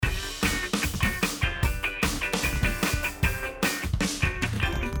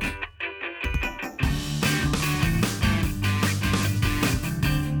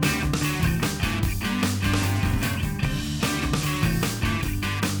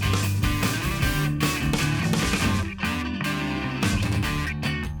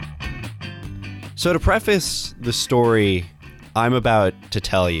So to preface the story I'm about to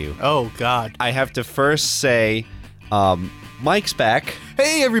tell you, Oh, God. I have to first say, Mike's back.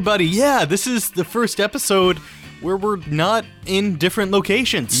 Hey, everybody. Yeah, this is the first episode where we're not in different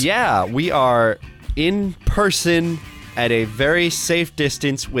locations. Yeah, we are in person at a very safe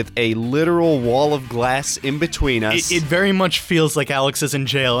distance with a literal wall of glass in between us. It very much feels like Alex is in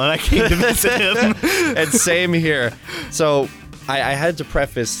jail, and I came to visit him. And same here. So I had to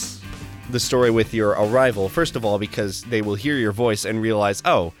preface the story with your arrival, first of all, because they will hear your voice and realize,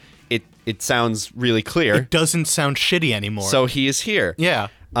 oh, it sounds really clear. It doesn't sound shitty anymore. So he is here. Yeah.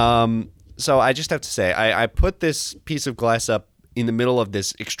 So I just have to say, I put this piece of glass up in the middle of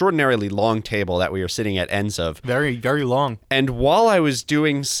this extraordinarily long table that we are sitting at ends of. Very, very long. And while I was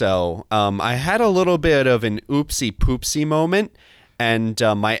doing so, I had a little bit of an oopsie poopsie moment, and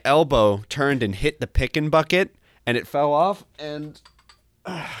my elbow turned and hit the pickin' bucket, and it fell off, and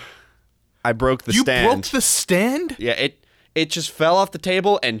I broke the stand. You broke the stand? Yeah, it just fell off the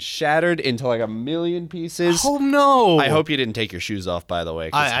table and shattered into like a million pieces. Oh, no. I hope you didn't take your shoes off, by the way.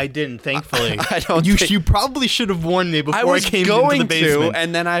 I didn't, thankfully. I don't you, think- you probably should have warned me before I was came going into the basement. to,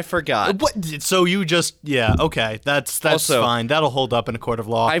 and then I forgot. What? So you just, yeah, okay. That's Also, fine. That'll hold up in a court of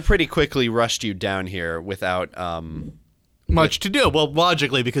law. I pretty quickly rushed you down here without Much to do. Well,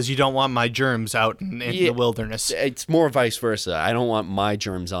 logically, because you don't want my germs out in the wilderness. It's more vice versa. I don't want my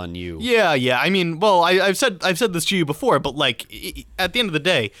germs on you. Yeah. I mean, well, I've said this to you before, but like, at the end of the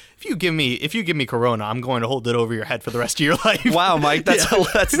day, if you give me Corona, I'm going to hold it over your head for the rest of your life. Wow, Mike, that's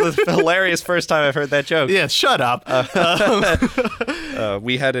the hilarious first time I've heard that joke. Yeah, shut up.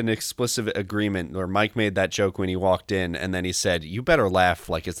 We had an explicit agreement where Mike made that joke when he walked in, and then he said, "You better laugh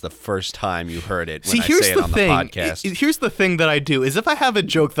like it's the first time you heard it when I say it on the podcast." Here's the thing that I do is if I have a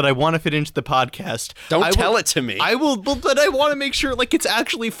joke that I want to fit into the podcast, Don't tell it to me. I will, but I want to make sure like it's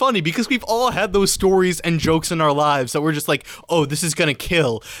actually funny because we've all had those stories and jokes in our lives that we're just like, oh, this is gonna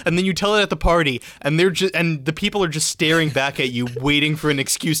kill, and then you tell it at the party, and the people are just staring back at you, waiting for an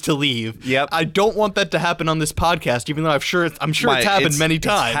excuse to leave. Yep. I don't want that to happen on this podcast, even though I'm sure it's happened many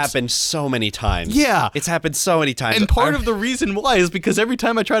times. It's happened so many times. Yeah. It's happened so many times. And part of the reason why is because every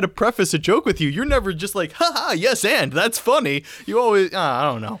time I try to preface a joke with you, you're never just like, haha, yes, and that's funny. You always, I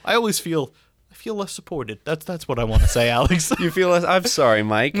don't know. I always feel less supported. That's what I want to say, Alex. You feel less. I'm sorry,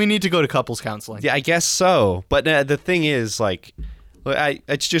 Mike. We need to go to couples counseling. Yeah, I guess so. But the thing is, like,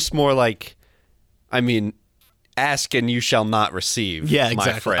 it's just more like, I mean, ask and you shall not receive. Yeah, my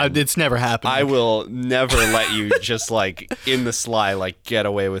exactly. friend. It's never happened. I will never let you just like in the sly like get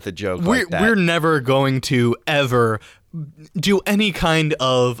away with a joke like that. We're never going to ever do any kind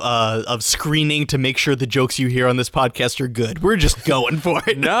of screening to make sure the jokes you hear on this podcast are good. We're just going for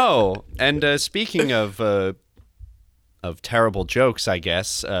it. No. And speaking of terrible jokes, I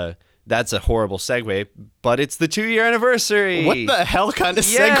guess that's a horrible segue, but it's the 2-year anniversary. What the hell kind of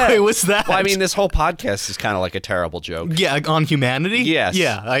segue was that? Well, I mean, this whole podcast is kind of like a terrible joke. Yeah, on humanity? Yes.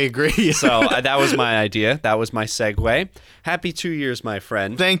 Yeah, I agree. So that was my idea. That was my segue. Happy 2 years, my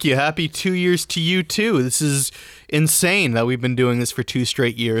friend. Thank you. Happy 2 years to you, too. This is insane that we've been doing this for 2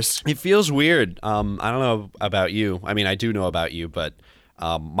 straight years. It feels weird. I don't know about you. I mean, I do know about you, but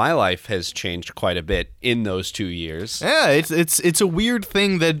my life has changed quite a bit in those 2 years. Yeah, it's a weird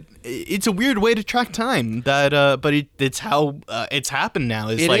thing that it's a weird way to track time. That but it's how it's happened now.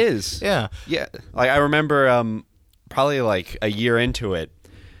 It is. Yeah. Yeah. Like I remember, probably like a year into it,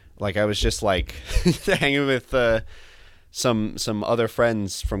 like I was just like hanging with some other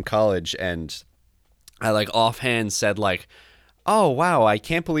friends from college, and I like offhand said like, "Oh wow, I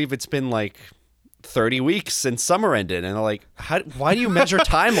can't believe it's been like 30 weeks since summer ended." And they're like, why do you measure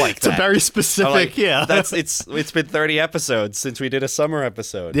time like that? It's a very specific, like, yeah. It's been 30 episodes since we did a summer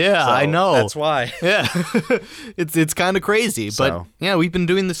episode. Yeah, So I know. That's why. Yeah. it's kind of crazy, but So. yeah, we've been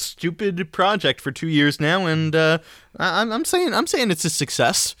doing this stupid project for 2 years now, and I'm saying it's a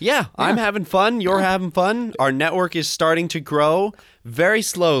success. Yeah, I'm having fun. You're having fun. Our network is starting to grow very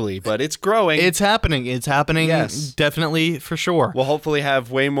slowly, but it's growing. It's happening. Yes. Definitely, for sure. We'll hopefully have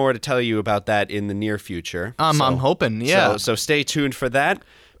way more to tell you about that in the near future. I'm hoping, yeah. So stay tuned for that.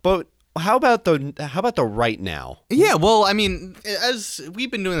 But how about the right now? Yeah, well, I mean, as we've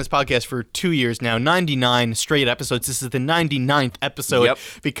been doing this podcast for 2 years now, 99 straight episodes. This is the 99th episode. Yep.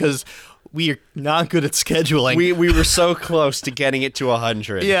 Because we are not good at scheduling. We were so close to getting it to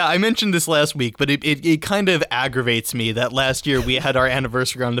 100. Yeah, I mentioned this last week, but it kind of aggravates me that last year we had our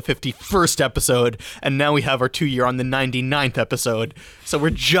anniversary on the 51st episode, and now we have our 2 year on the 99th episode. So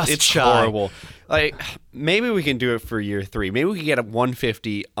we're just It's shy. horrible. Like, maybe we can do it for year 3. Maybe we can get a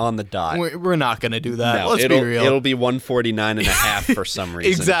 150 on the dot. We're not going to do that. No, Let's be real. It'll be 149 and a half for some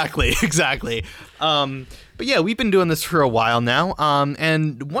reason. Exactly. But yeah, we've been doing this for a while now.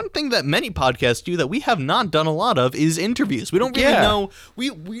 And one thing that many podcasts do that we have not done a lot of is interviews. We don't really know.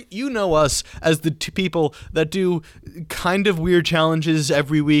 You know us as the two people that do kind of weird challenges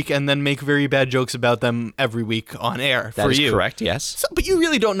every week and then make very bad jokes about them every week on air. That is correct, yes. So, but you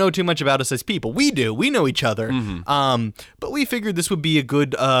really don't know too much about us as people. We do. We know each other. But we figured this would be a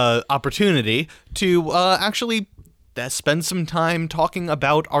good opportunity to actually spend some time talking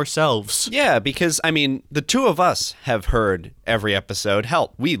about ourselves. Yeah, because, I mean, the two of us have heard every episode.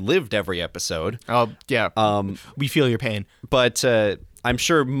 Hell, we lived every episode. Oh, yeah. We feel your pain. But I'm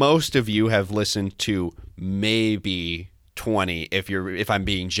sure most of you have listened to maybe 20 if I'm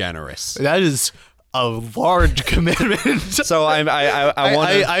being generous. That is a large commitment. So I want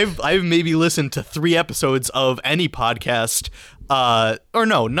to... I've maybe listened to 3 episodes of any podcast. Or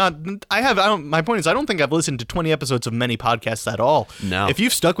no, not. My point is, I don't think I've listened to 20 episodes of many podcasts at all. No. If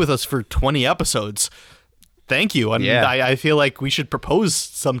you've stuck with us for 20 episodes, thank you. And Yeah. I feel like we should propose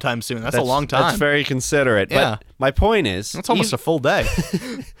sometime soon. That's a long time. That's very considerate. Yeah. But my point is... That's almost a full day.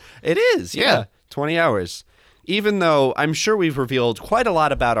 It is, yeah. 20 hours. Even though I'm sure we've revealed quite a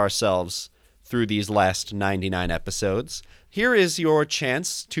lot about ourselves through these last 99 episodes, here is your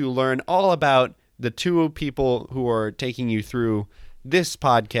chance to learn all about the two people who are taking you through this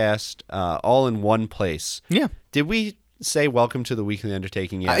podcast all in one place. Yeah. Did we say welcome to the Weekly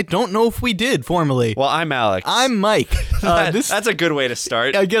Undertaking yet? I don't know if we did formally. Well, I'm Alex. I'm Mike. That's a good way to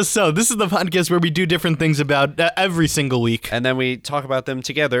start. I guess so. This is the podcast where we do different things about every single week. And then we talk about them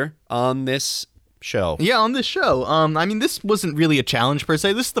together on this show. Yeah, on this show. I mean, this wasn't really a challenge per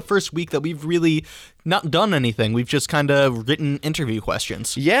se. This is the first week that we've really not done anything. We've just kind of written interview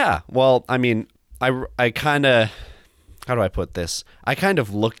questions. Yeah. Well, I mean, I kind of, how do I put this? I kind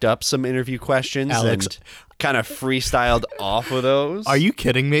of looked up some interview questions Alex. and kind of freestyled off of those. Are you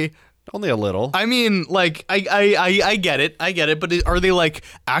kidding me? Only a little. I mean, like, I get it. I get it. But are they like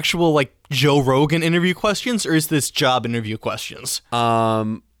actual like Joe Rogan interview questions, or is this job interview questions?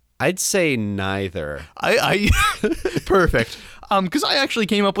 I'd say neither. I perfect. Because I actually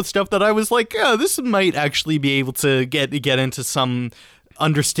came up with stuff that I was like, yeah, this might actually be able to get into some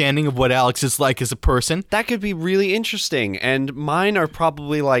understanding of what Alex is like as a person. That could be really interesting. And mine are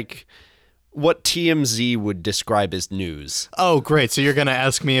probably like what TMZ would describe as news. Oh, great. So you're going to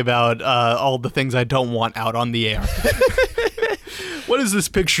ask me about all the things I don't want out on the air. What is this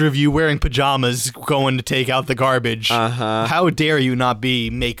picture of you wearing pajamas going to take out the garbage? Uh-huh. How dare you not be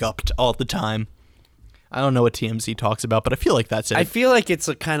make-upped all the time? I don't know what TMZ talks about, but I feel like that's it. I feel like it's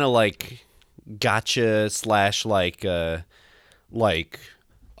a kind of like gotcha / like,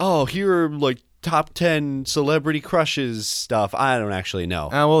 oh, here are like top 10 celebrity crushes stuff. I don't actually know.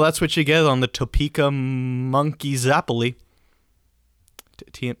 Well, that's what you get on the Topeka Monkey Zappoli.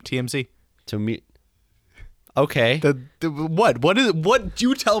 TMZ. To me, okay. What?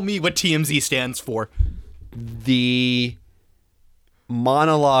 You tell me what TMZ stands for. The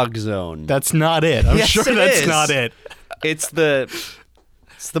monologue zone. That's not it. I'm Yes, sure it that's is. not it. It's the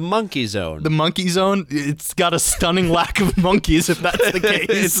monkey zone. The monkey zone, it's got a stunning lack of monkeys, if that's the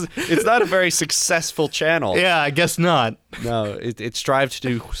case. It's not a very successful channel. Yeah, I guess not. No, it strived to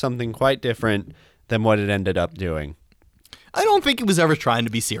do something quite different than what it ended up doing. I don't think it was ever trying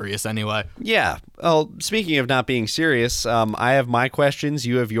to be serious anyway. Yeah. Well, speaking of not being serious, I have my questions.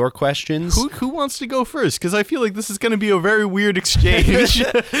 You have your questions. Who wants to go first? Because I feel like this is going to be a very weird exchange.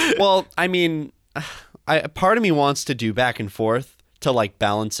 Well, I mean, part of me wants to do back and forth to like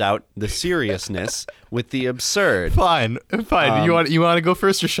balance out the seriousness with the absurd. Fine. You want to go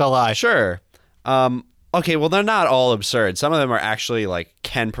first, or shall I? Sure. Okay, well, they're not all absurd. Some of them are actually like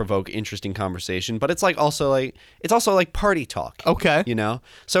can provoke interesting conversation, but it's also like party talk. Okay. You know.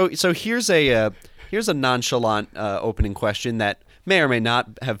 So here's a nonchalant opening question that may or may not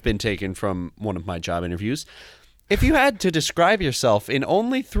have been taken from one of my job interviews. If you had to describe yourself in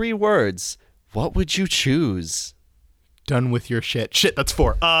only 3 words, what would you choose? Done with your shit. Shit, that's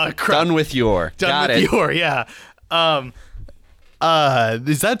 4. Crap. Done with your. Done Got with it. your, yeah.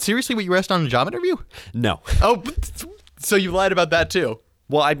 Is that seriously what you asked on a job interview? No. Oh, so you lied about that too?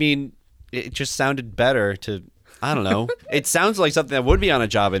 Well, I mean, it just sounded better to. I don't know. It sounds like something that would be on a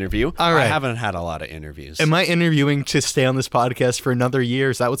job interview. All right. I haven't had a lot of interviews. Am I interviewing to stay on this podcast for another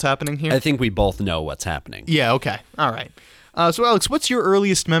year? Is that what's happening here? I think we both know what's happening. Yeah, okay. All right. So, Alex, what's your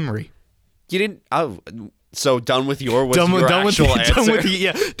earliest memory? You didn't. Oh, So done with your actual answer.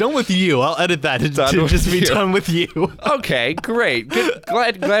 Done with you. I'll edit that to just be done with you. Okay, great. Good.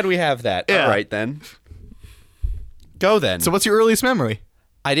 Glad we have that. Yeah. All right then. Go then. So what's your earliest memory?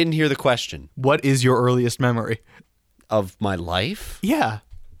 I didn't hear the question. What is your earliest memory? Of my life? Yeah.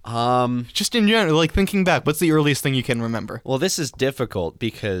 Just in general, like thinking back, what's the earliest thing you can remember? Well, this is difficult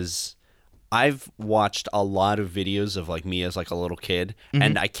because I've watched a lot of videos of like me as like a little kid,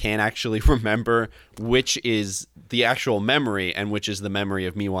 and I can't actually remember which is the actual memory and which is the memory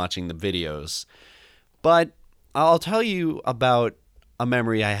of me watching the videos. But I'll tell you about a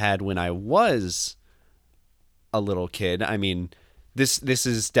memory I had when I was a little kid. I mean, this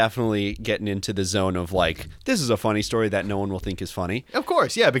is definitely getting into the zone of like, this is a funny story that no one will think is funny. Of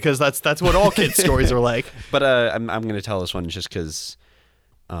course, yeah, because that's what all kids' stories are like. But I'm going to tell this one just because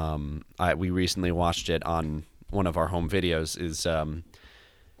we recently watched it on one of our home videos. Is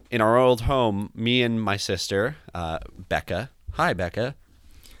in our old home, me and my sister, Becca. Hi, Becca.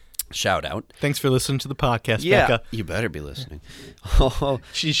 Shout out. Thanks for listening to the podcast, Yeah, Becca. you better be listening.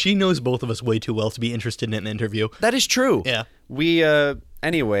 She knows both of us way too well to be interested in an interview. That is true. Yeah. We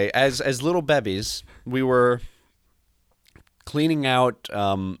anyway, as little bebbies, we were cleaning out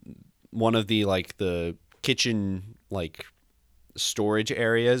one of the kitchen like storage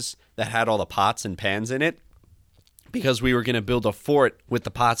areas that had all the pots and pans in it because we were going to build a fort with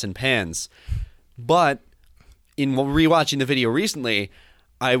the pots and pans. But in rewatching the video recently,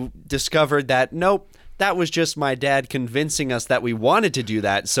 I discovered that nope, that was just my dad convincing us that we wanted to do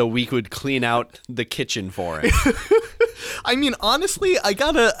that so we could clean out the kitchen for him. I mean, honestly,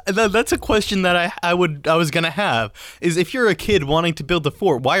 that's a question that I was gonna have. Is if you're a kid wanting to build a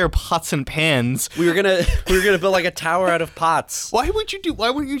fort, why are pots and pans? We were gonna build like a tower out of pots. Why wouldn't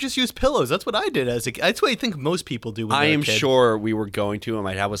you just use pillows? That's what I did as a kid. That's what I think most people do when I they're am a kid. sure we were going to, and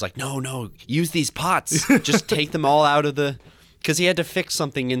my dad was like, no, use these pots. Just take them all out of the... Because he had to fix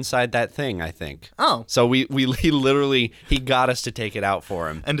something inside that thing, I think. Oh. So he got us to take it out for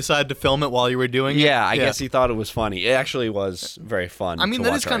him. And decided to film it while you were doing it? Yeah, I guess he thought it was funny. It actually was very fun. I mean, to that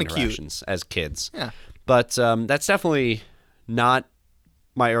watch is our kinda cute. interactions as kids. Yeah. But that's definitely not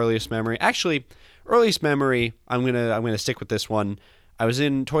my earliest memory. Actually, earliest memory, I'm gonna stick with this one. I was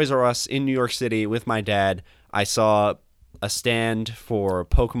in Toys R Us in New York City with my dad. I saw a stand for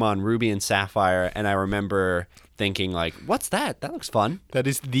Pokemon Ruby and Sapphire, and I remember thinking like, what's that? That looks fun. That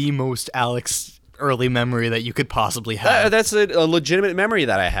is the most Alex early memory that you could possibly have. That's a legitimate memory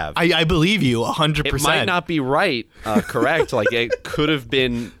that I have. I believe you 100%. It might not be correct. Like it could have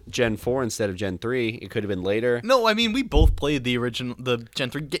been Gen 4 instead of Gen 3. It could have been later. No, I mean we both played the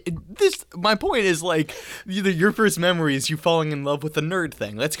Gen 3. My point is like your first memory is you falling in love with the nerd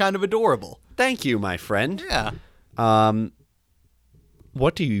thing. That's kind of adorable. Thank you, my friend. Yeah.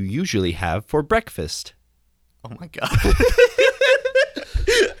 What do you usually have for breakfast? Oh my god.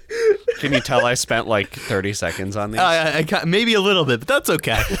 Can you tell I spent like 30 seconds on these? Maybe a little bit, but that's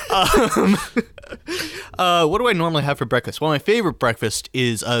okay. What do I normally have for breakfast? Well, my favorite breakfast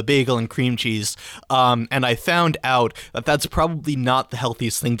is a bagel and cream cheese, and I found out that that's probably not the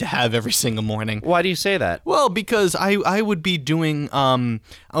healthiest thing to have every single morning. Why do you say that? Well, because I would be doing,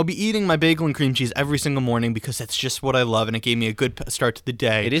 I'll be eating my bagel and cream cheese every single morning because that's just what I love, and it gave me a good start to the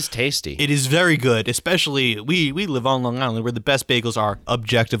day. It is tasty. It is very good, especially, we live on Long Island where the best bagels are,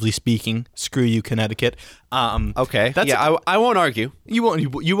 objectively speaking. Screw you, Connecticut. Okay. I won't argue. You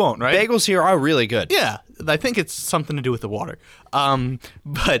won't, right? Bagels here are really good. Yeah, I think it's something to do with the water.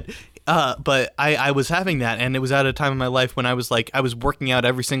 But I was having that, and it was at a time in my life when I was working out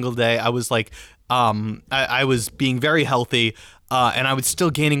every single day. I was like, I was being very healthy, and I was still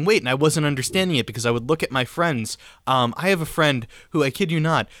gaining weight, and I wasn't understanding it because I would look at my friends. I have a friend who, I kid you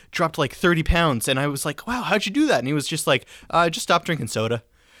not, dropped like 30 pounds, and I was like, wow, how'd you do that? And he was just like, I just stopped drinking soda.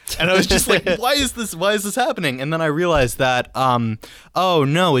 And I was just like, why is this happening? And then I realized that, oh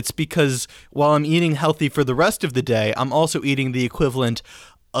no, it's because while I'm eating healthy for the rest of the day, I'm also eating the equivalent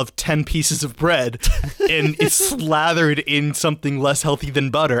of 10 pieces of bread and it's slathered in something less healthy than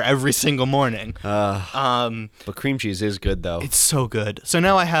butter every single morning. But cream cheese is good though. It's so good. So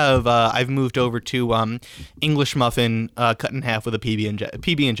now I've moved over to English muffin cut in half with a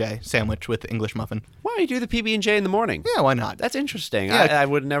PB&J sandwich with English muffin. Why do you do the PB&J in the morning? Yeah, why not? That's interesting. Yeah, I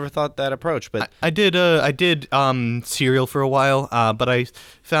would have never thought that approach, but I did cereal for a while, but I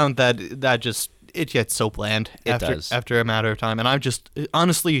found that just it gets so bland after a matter of time, and I'm just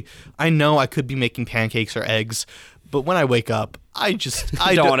honestly, I know I could be making pancakes or eggs, but when I wake up, I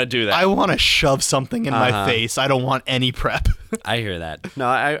don't want to do that. I want to shove something in my face. I don't want any prep. I hear that. No,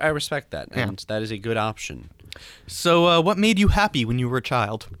 I respect that, and that is a good option. So, what made you happy when you were a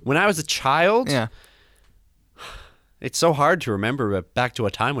child? When I was a child, yeah. It's so hard to remember back to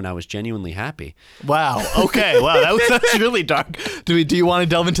a time when I was genuinely happy. Wow. Okay. Wow. That's really dark. Do you want to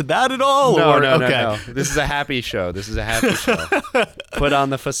delve into that at all? No, or? no, Okay. no. This is a happy show. Put on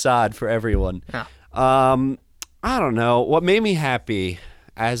the facade for everyone. Yeah. I don't know. What made me happy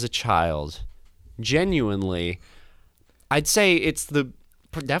as a child, genuinely, I'd say it's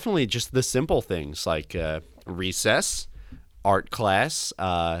definitely just the simple things like recess, art class,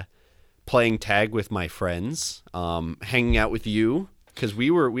 playing tag with my friends, hanging out with you, because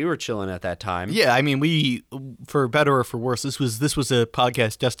we were chilling at that time. Yeah, I mean, we, for better or for worse, this was a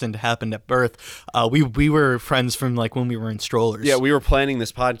podcast destined to happen at birth. We were friends from like when we were in strollers. Yeah, we were planning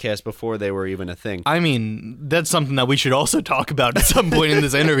this podcast before they were even a thing. I mean, that's something that we should also talk about at some point in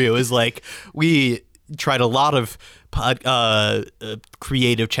this interview. Is like we tried a lot of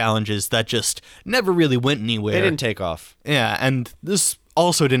creative challenges that just never really went anywhere. They didn't take off. Yeah, and this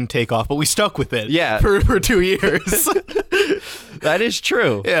also didn't take off, but we stuck with it. Yeah. for 2 years. That is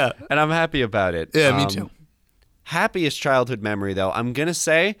true. Yeah. And I'm happy about it. Yeah, me too. Happiest childhood memory, though, I'm going to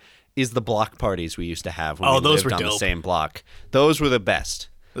say, is the block parties we used to have when we those lived were on the dope. same block. Those were the best.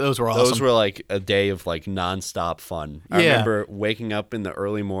 Those were awesome. Those were like a day of like nonstop fun. I Yeah. remember waking up in the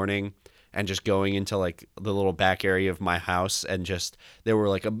early morning and just going into like the little back area of my house, and just there were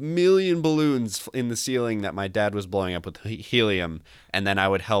like a million balloons in the ceiling that my dad was blowing up with helium, and then I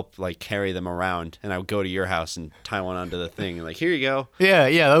would help like carry them around, and I would go to your house and tie one onto the thing and like, here you go. Yeah,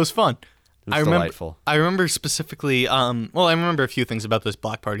 that was fun. was delightful. I remember specifically. I remember a few things about those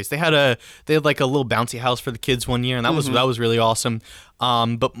block parties. They had like a little bouncy house for the kids one year, and that was really awesome.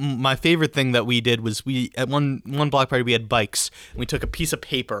 But my favorite thing that we did was we at one block party we had bikes, and we took a piece of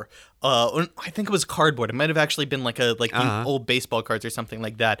paper. I think it was cardboard. It might have actually been like the old baseball cards or something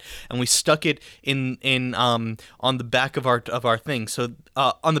like that, and we stuck it in on the back of our thing. So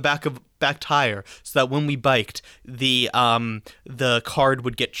on the back tire, so that when we biked, the card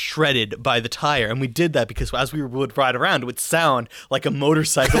would get shredded by the tire. And we did that because as we would ride around, it would sound like a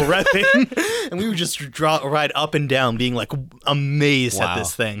motorcycle revving, and we would just ride up and down, being like amazed at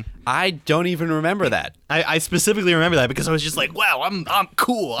this thing. I don't even remember that. I specifically remember that because I was just like, wow, I'm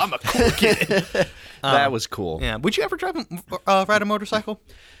cool. I'm a cool kid. That was cool. Yeah. Would you ever ride a motorcycle?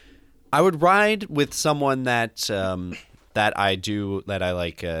 I would ride with someone that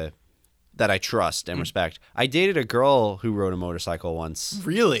I trust and respect. I dated a girl who rode a motorcycle once.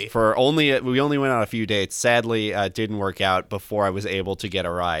 Really? We only went on a few dates. Sadly, it didn't work out before I was able to get a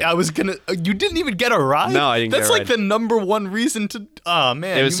ride. You didn't even get a ride? No, I didn't That's get a like ride. the number one reason to. Oh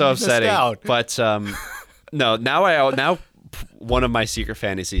man, It was so missed upsetting. out. But no, now one of my secret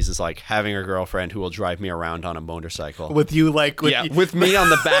fantasies is like having a girlfriend who will drive me around on a motorcycle. With you, with me on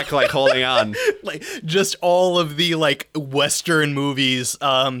the back, like holding on. like just all of the like Western movies,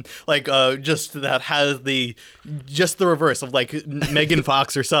 just that has the reverse of like Megan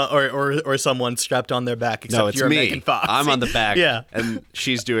Fox or someone strapped on their back. Except No, it's you're me. Megan Fox. I'm on the back. Yeah. And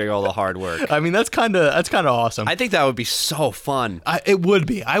she's doing all the hard work. I mean, that's kind of awesome. I think that would be so fun. It would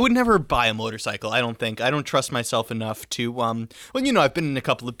be. I would never buy a motorcycle. I don't think. I don't trust myself enough to. I've been in a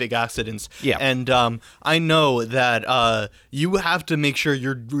couple of big accidents. Yeah. And I know that you have to make sure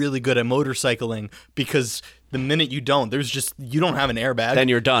you're really good at motorcycling, because the minute you don't, you don't have an airbag. Then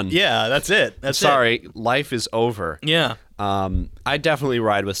you're done. Yeah, that's it. Sorry, life is over. Yeah. I definitely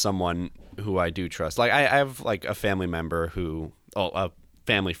ride with someone who I do trust. Like I have like a family member a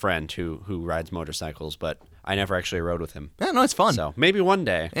family friend who rides motorcycles, but I never actually rode with him. Yeah, no, it's fun. So maybe one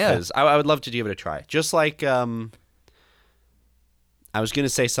day. Yeah. Because I would love to give it a try. Just like I was gonna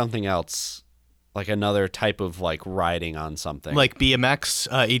say something else, like another type of like riding on something, like BMX,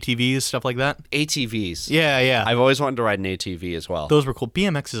 ATVs, stuff like that. ATVs. Yeah. I've always wanted to ride an ATV as well. Those were cool.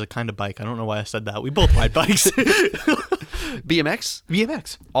 BMX is a kind of bike. I don't know why I said that. We both ride bikes.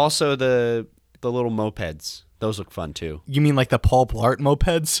 BMX. Also the little mopeds. Those look fun too. You mean like the Paul Blart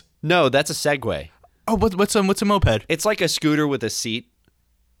mopeds? No, that's a Segway. Oh, what's a moped? It's like a scooter with a seat.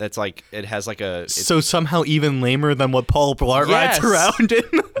 That's like it has like a. So somehow even lamer than what Paul Blart rides around in.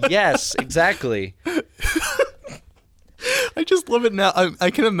 Yes, exactly. I just love it now. I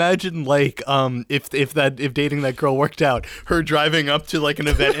can imagine like if dating that girl worked out, her driving up to like an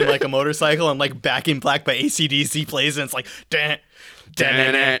event in like a motorcycle, and like Back in Black by AC/DC plays, and it's like dan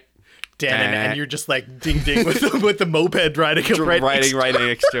and you're just like ding ding with the moped riding right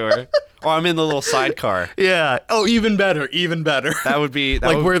next to her. Or I'm in the little sidecar. Yeah. Oh, even better. That would be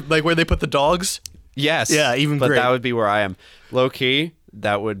where they put the dogs. Yes. Yeah. Even but great. That would be where I am. Low key,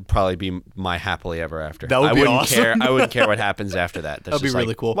 that would probably be my happily ever after. That would be awesome. I wouldn't care what happens after that. That'd be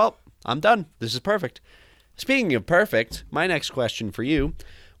really cool. Well, I'm done. This is perfect. Speaking of perfect, my next question for you: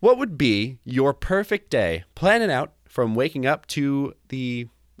 what would be your perfect day? Plan it out from waking up to the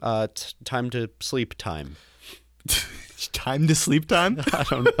time to sleep time. Time to sleep time? I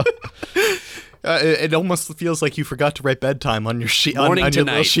don't know. It almost feels like you forgot to write bedtime on your sheet. Morning on to your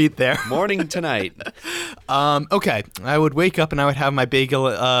little night. sheet there. Morning to night. Okay, I would wake up and I would have my bagel,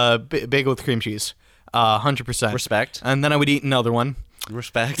 bagel with cream cheese, 100%. Respect. And then I would eat another one.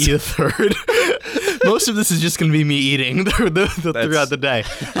 Respect. Eat a third. Most of this is just going to be me eating throughout the day.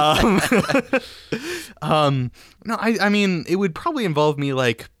 No, I mean, it would probably involve me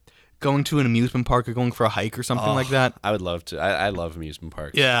like going to an amusement park or going for a hike or something like that. I would love to. I love amusement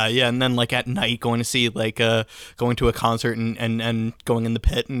parks. Yeah, and then like at night going to see like going to a concert and going in the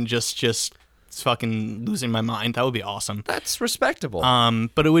pit and just fucking losing my mind. That would be awesome. That's respectable.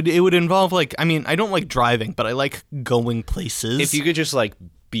 But it would involve like, I mean, I don't like driving, but I like going places. If you could just like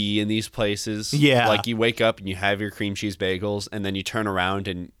be in these places, Yeah. like you wake up and you have your cream cheese bagels, and then you turn around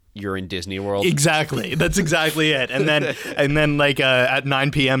and you're in Disney World. Exactly. That's exactly it. And then like at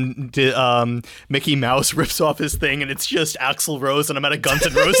 9 p.m. Mickey Mouse rips off his thing and it's just Axl Rose and I'm at a Guns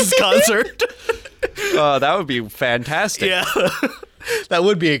N' Roses concert. Oh, that would be fantastic. Yeah. That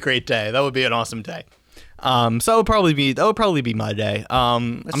would be a great day. That would be an awesome day. So that would probably be my day.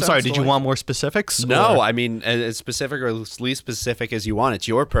 I'm sorry, did you want more specifics? No, or- I mean as specific or as least specific as you want. It's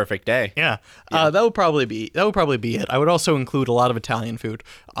your perfect day. Yeah. That would probably be it. I would also include a lot of Italian food.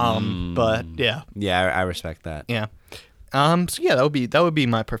 But yeah. Yeah, I respect that. Yeah. So yeah, that would be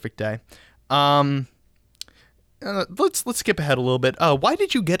my perfect day. Let's skip ahead a little bit. Why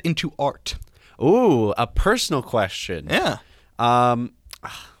did you get into art? Ooh, a personal question. Yeah. I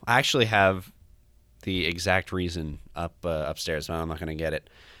actually have the exact reason upstairs, but I'm not going to get it.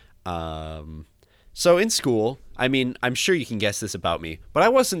 So in school, I mean, I'm sure you can guess this about me, but I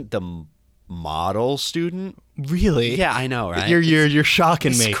wasn't the model student. Really? Yeah, I know, right? You're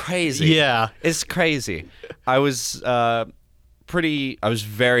shocking It's me. crazy. Yeah. It's crazy. I was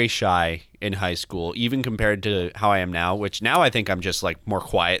very shy in high school, even compared to how I am now, which now I think I'm just like more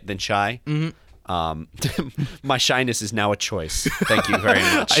quiet than shy. Mm-hmm. My shyness is now a choice. Thank you very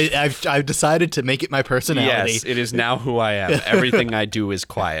much. I've decided to make it my personality. Yes, it is now who I am. Everything I do is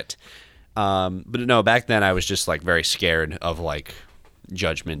quiet. But no, back then I was just like very scared of like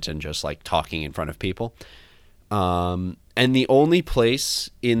judgment and just like talking in front of people. And the only place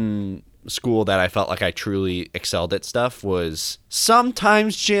in school that I felt like I truly excelled at stuff was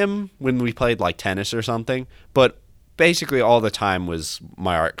sometimes gym when we played like tennis or something, but basically all the time was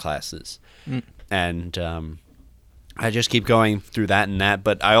my art classes. And I just keep going through that and that,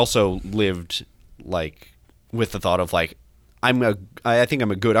 but I also lived like with the thought of like I think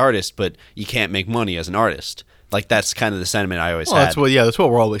I'm a good artist, but you can't make money as an artist. Like that's kind of the sentiment I always had. That's what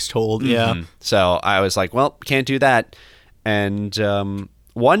we're always told. Yeah. Mm-hmm. So I was like, well, can't do that. And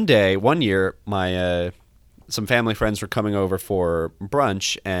one year, my some family friends were coming over for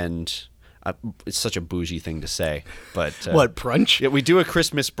brunch, and it's such a bougie thing to say, but What, brunch? Yeah, we do a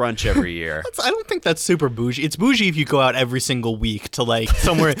Christmas brunch every year. I don't think that's super bougie. It's bougie if you go out every single week to like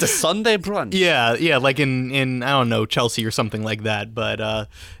somewhere. It's a Sunday brunch. Yeah, like in I don't know, Chelsea or something like that. But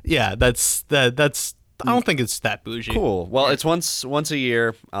yeah, that's I don't think it's that bougie. Cool. Well, it's once a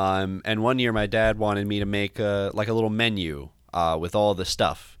year, and one year my dad wanted me to make like a little menu with all the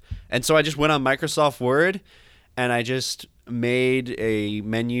stuff, and so I just went on Microsoft Word, and I just made a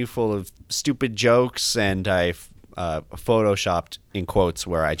menu full of stupid jokes, and I photoshopped in quotes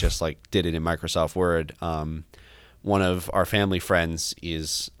where I just like did it in Microsoft Word. One of our family friends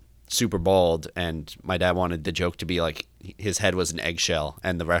is super bald, and my dad wanted the joke to be like his head was an eggshell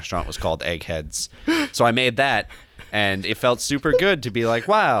and the restaurant was called Eggheads. So I made that, and it felt super good to be like,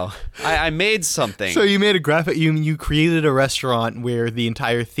 wow, I made something. So you made a graphic. You created a restaurant where the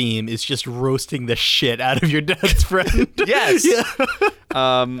entire theme is just roasting the shit out of your dad's friend. Yes. Yeah.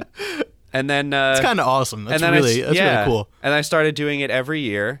 And then It's kind of awesome. That's and then really cool. And I started doing it every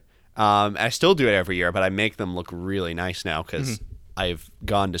year. I still do it every year, but I make them look really nice now because I've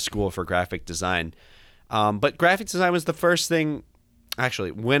gone to school for graphic design. But graphic design was the first thing.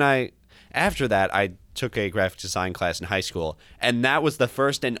 Actually, after that, I took a graphic design class in high school, and that was the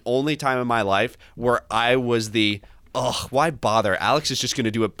first and only time in my life where I was why bother? Alex is just going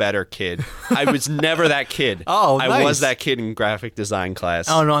to do it better, kid. I was never that kid. Oh, I nice. was that kid in graphic design class.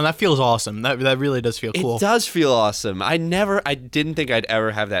 Oh no, and that feels awesome. That really does feel cool. It does feel awesome. I didn't think I'd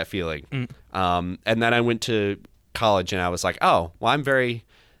ever have that feeling. And then I went to college, and I was like, oh, well,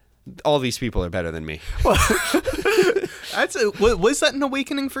 all these people are better than me. Was that an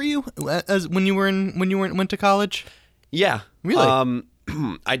awakening for you as when you went to college? Yeah. Really?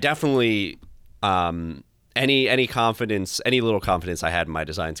 I definitely any confidence, any little confidence I had in my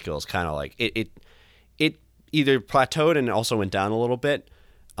design skills kind of like it either plateaued and also went down a little bit.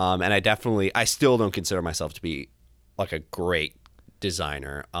 And I still don't consider myself to be like a great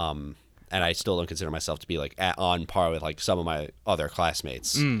designer. And I still don't consider myself to be like on par with like some of my other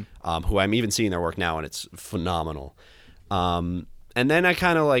classmates, who I'm even seeing their work now, and it's phenomenal. And then I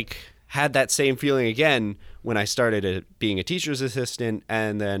kind of like had that same feeling again when I started being a teacher's assistant,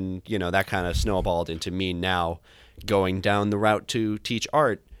 and then, you know, that kind of snowballed into me now going down the route to teach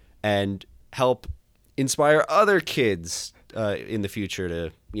art and help inspire other kids in the future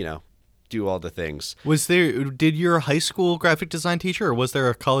to, you know, do all the things. Did your high school graphic design teacher, or was there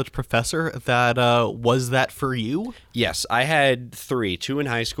a college professor that was that for you? Yes, I had 3, 2 in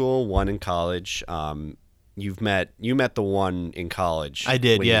high school, 1 in college. You met the one in college. I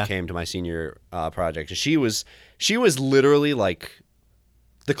did, when yeah. you came to my senior project. She was literally like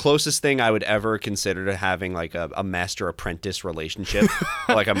the closest thing I would ever consider to having like a master apprentice relationship,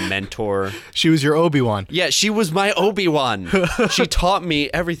 like a mentor. She was your Obi-Wan. Yeah, she was my Obi-Wan. She taught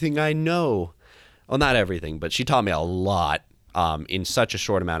me everything I know. Well, not everything, but she taught me a lot in such a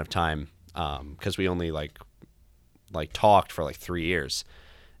short amount of time, because we only like talked for like 3 years.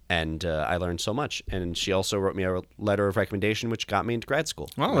 And I learned so much. And she also wrote me a letter of recommendation, which got me into grad school.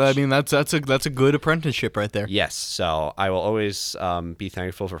 Well, I mean, that's a good apprenticeship right there. Yes. So I will always be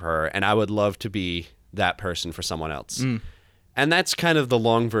thankful for her. And I would love to be that person for someone else. And that's kind of the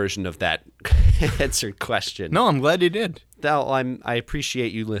long version of that answered question. No, I'm glad you did. I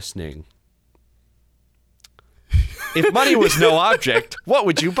appreciate you listening. If money was no object, what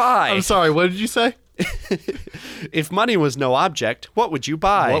would you buy? I'm sorry, what did you say? If money was no object, what would you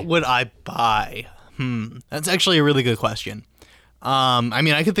buy? What would I buy? That's actually a really good question. I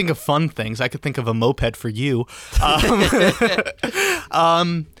mean, I could think of fun things. I could think of a moped for you.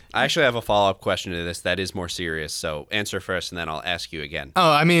 I actually have a follow-up question to this that is more serious, so answer first and then I'll ask you again.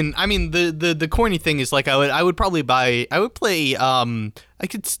 Oh, I mean, the corny thing is like I would play.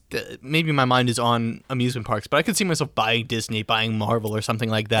 Maybe my mind is on amusement parks, but I could see myself buying Disney, buying Marvel, or something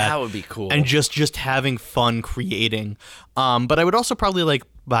like that. That would be cool. And just having fun creating. But I would also probably like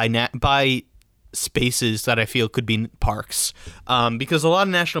buy spaces that I feel could be parks, because a lot of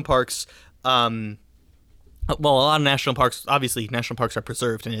national parks. Well, a lot of national parks, obviously, national parks are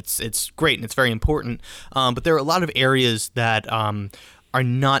preserved, and it's great, and it's very important. But there are a lot of areas that are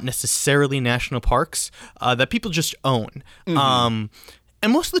not necessarily national parks that people just own. And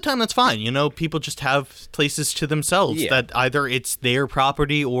most of the time, that's fine. You know, people just have places to themselves that either it's their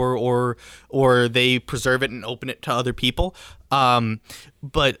property or they preserve it and open it to other people.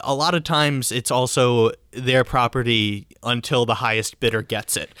 But a lot of times, it's also their property until the highest bidder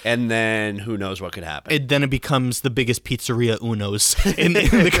gets it. And then who knows what could happen. Then it becomes the biggest pizzeria Uno's in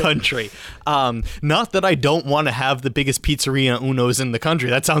the country. Not that I don't want to have the biggest pizzeria Uno's in the country.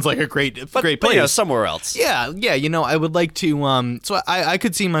 That sounds like a great place. But, you know, somewhere else. Yeah. You know, I would like to. So I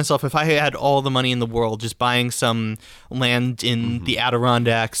could see myself, if I had all the money in the world, just buying some land in the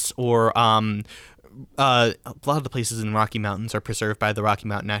Adirondacks, or a lot of the places in Rocky Mountains are preserved by the Rocky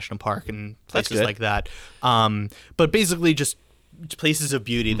Mountain National Park and places like that. But basically just places of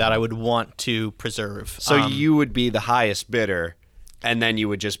beauty that I would want to preserve. So you would be the highest bidder, and then you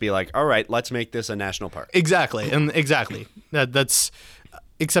would just be like, all right, let's make this a national park. Exactly. That's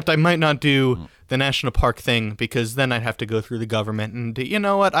except I might not do the national park thing, because then I'd have to go through the government, and you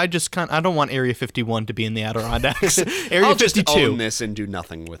know what? I don't want Area 51 to be in the Adirondacks. Area I'll 52. just own this and do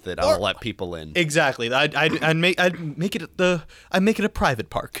nothing with it. I'll let people in. Exactly. I'd make it a private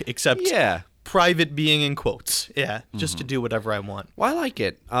park, except private being in quotes. Yeah, just to do whatever I want. Well, I like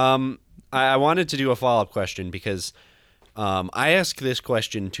it. I wanted to do a follow-up question because I ask this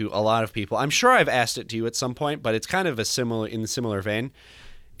question to a lot of people. I'm sure I've asked it to you at some point, but it's kind of in the similar vein.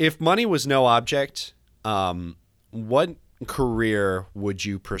 If money was no object, what career would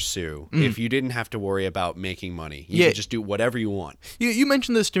you pursue if you didn't have to worry about making money? You could just do whatever you want. You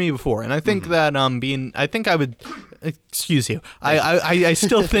mentioned this to me before, and I think that I would. Excuse you. I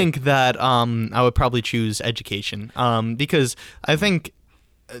still think that I would probably choose education, because I think.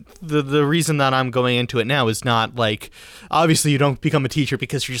 The reason that I'm going into it now is not like, obviously you don't become a teacher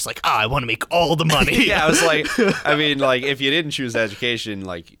because you're just like, I want to make all the money. Yeah, I was like, I mean, like, if you didn't choose education,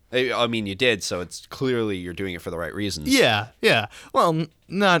 like, I mean, you did, so it's clearly you're doing it for the right reasons. Yeah. Well,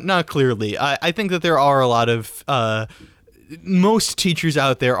 not clearly. I think that there are a lot of most teachers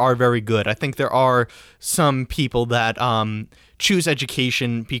out there are very good. I think there are some people that choose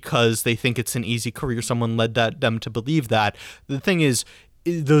education because they think it's an easy career. Someone led them to believe that. The thing is,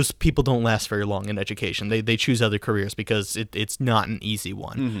 those people don't last very long in education. They choose other careers because it's not an easy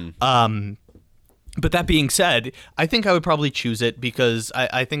one. But that being said, I think I would probably choose it because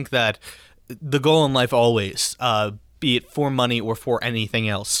I think that the goal in life always, be it for money or for anything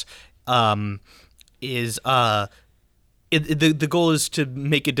else, is the goal is to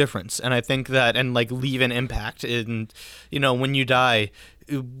make a difference. And I think that, and like leave an impact. And when you die,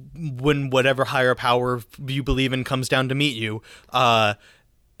 when whatever higher power you believe in comes down to meet you, and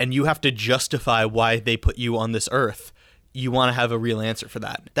you have to justify why they put you on this earth, you want to have a real answer for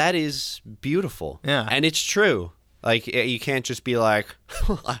that. That is beautiful. Yeah. And it's true. Like, you can't just be like,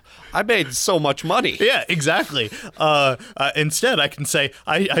 I made so much money. Yeah, exactly. Instead, I can say,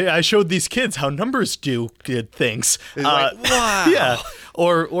 I showed these kids how numbers do good things. Like, wow. Yeah,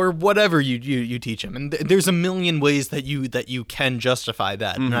 or whatever you teach them. And there's a million ways that you can justify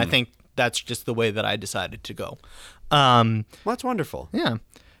that. And I think that's just the way that I decided to go. Well, that's wonderful. Yeah.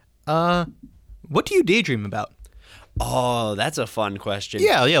 What do you daydream about? Oh, that's a fun question.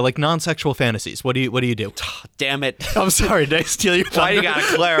 Yeah, like non-sexual fantasies. What do you do? Damn it. I'm sorry, did I steal your thunder? Why you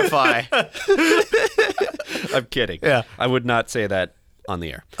gotta clarify? I'm kidding. Yeah. I would not say that on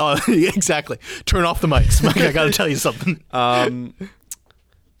the air. Oh, exactly. Turn off the mics. Mike, I gotta tell you something.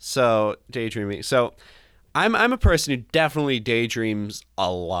 So daydreaming. So I'm a person who definitely daydreams a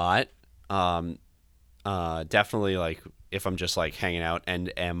lot. Definitely, like, if I'm just like hanging out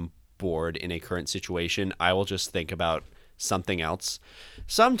and am bored in a current situation, I will just think about something else.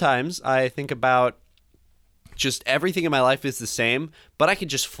 Sometimes I think about just everything in my life is the same, but I can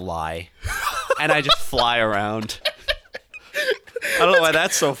just fly. And I just fly around. I don't know why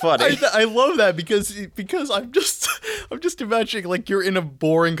that's so funny. I love that because I'm just imagining like you're in a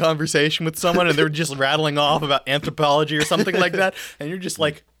boring conversation with someone and they're just rattling off about anthropology or something like that, and you're just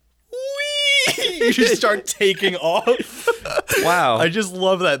like, whee! You just start taking off. Wow. I just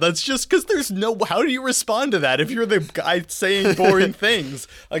love that. That's just because how do you respond to that if you're the guy saying boring things?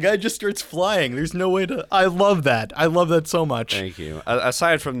 A guy just starts flying. There's no way to. I love that. I love that so much. Thank you.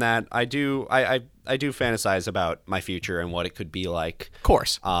 Aside from that, I do fantasize about my future and what it could be like. Of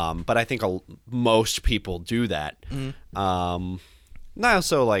course. But I think most people do that. And I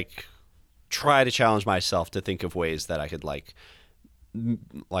also like try to challenge myself to think of ways that I could like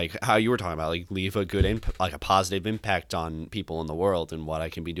how you were talking about, like leave a good like a positive impact on people in the world and what I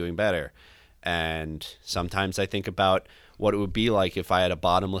can be doing better. And sometimes I think about what it would be like if I had a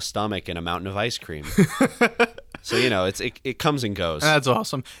bottomless stomach and a mountain of ice cream. So it comes and goes. That's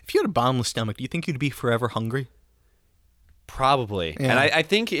awesome. If you had a bottomless stomach, do you think you'd be forever hungry? Probably. Yeah. And I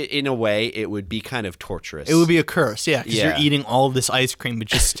think in a way it would be kind of torturous. It would be a curse, yeah, because Yeah. you're eating all of this ice cream, but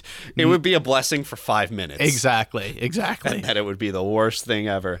just It would be a blessing for 5 minutes. exactly. And that it would be the worst thing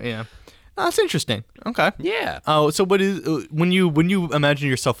ever. Yeah, no, that's interesting. Okay. Yeah. Oh, so what is when you imagine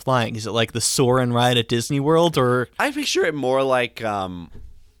yourself flying? Is it like the Soarin' ride at Disney World, or I picture it more like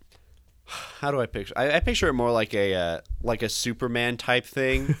how do I picture? I picture it more like a Superman type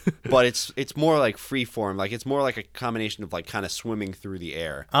thing, but it's more like freeform. Like it's more like a combination of like kind of swimming through the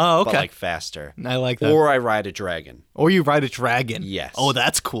air. Oh, okay. But like faster. I like that. Or I ride a dragon. Or you ride a dragon? Yes. Oh,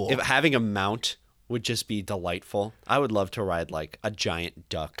 that's cool. If having a mount would just be delightful, I would love to ride like a giant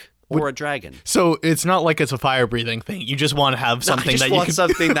duck or a dragon. So it's not like it's a fire breathing thing. You just want to have something I just that you want can.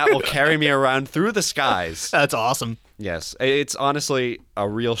 something that will carry me around through the skies. That's awesome. Yes, it's honestly a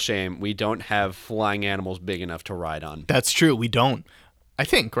real shame we don't have flying animals big enough to ride on. That's true. We don't. I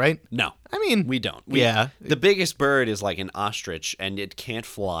think, right? No, I mean, we don't. yeah. The biggest bird is like an ostrich, and it can't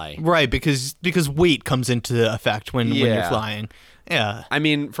fly. Right, because weight comes into effect when you're Yeah. flying. Yeah. I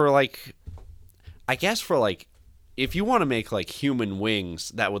mean, I guess if you want to make like human wings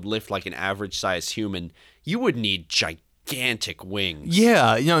that would lift like an average sized human, you would need gigantic wings.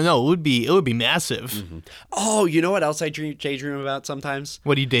 Yeah. No, it would be massive. Mm-hmm. Oh, you know what else I daydream about sometimes?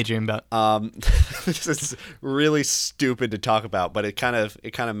 What do you daydream about? This is really stupid to talk about, but it kind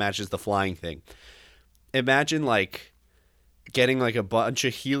of matches the flying thing. Imagine like getting like a bunch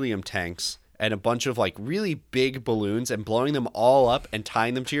of helium tanks and a bunch of like really big balloons and blowing them all up and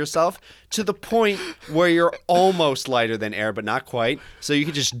tying them to yourself to the point where you're almost lighter than air, but not quite. So you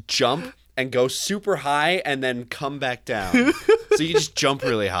can just jump and go super high and then come back down. So you just jump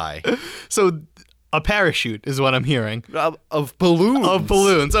really high. So a parachute is what I'm hearing. Of balloons. Of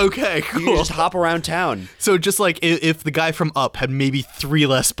balloons. Okay, You can cool. just hop around town So just like if the guy from Up had maybe 3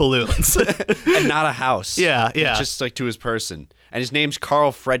 less balloons. and not a house. Yeah. Just like to his person. And his name's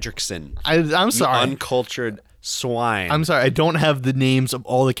Carl Fredrickson. I'm sorry. Uncultured swine. I'm sorry. I don't have the names of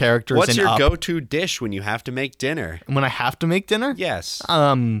all the characters What's in your Up. go-to dish when you have to make dinner? When I have to make dinner? Yes.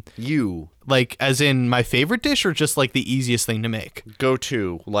 You. Like as in my favorite dish or just like the easiest thing to make?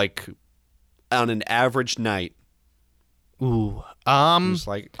 Go-to, like on an average night. Ooh. Just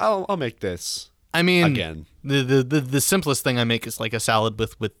like, I'll make this. I mean, Again. the simplest thing I make is like a salad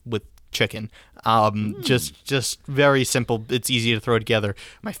with chicken. Just very simple. It's easy to throw together.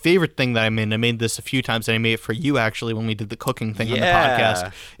 My favorite thing that I made this a few times, and I made it for you actually when we did the cooking thing on the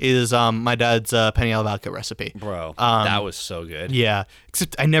podcast, is my dad's penne alla vodka recipe. Bro, that was so good. Yeah,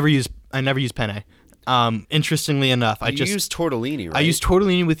 except I never use penne. Interestingly enough, You use tortellini, right? I use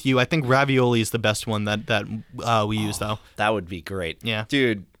tortellini with you. I think ravioli is the best one that we use though. That would be great. Yeah.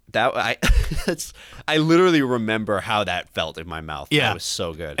 Dude, I literally remember how that felt in my mouth. Yeah. That was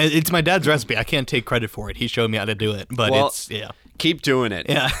so good. And it's my dad's recipe. I can't take credit for it. He showed me how to do it, but Well, it's yeah. Keep doing it.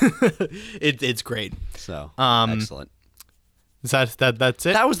 Yeah. It's great. So, excellent. Is that's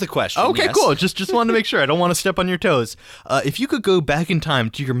it? That was the question. Okay, yes. cool. Just wanted to make sure. I don't want to step on your toes. If you could go back in time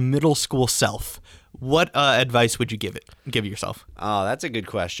to your middle school self, what advice would you give yourself? Oh, that's a good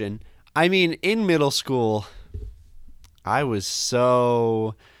question. I mean, in middle school, I was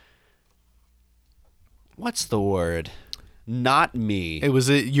so... What's the word? Not me. It was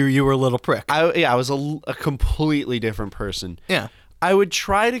you were a little prick. I was a completely different person. Yeah. I would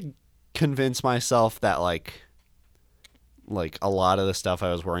try to convince myself that like a lot of the stuff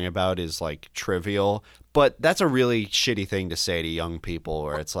I was worrying about is like trivial, but that's a really shitty thing to say to young people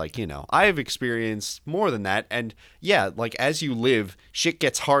where it's like, I've experienced more than that, and yeah, like as you live, shit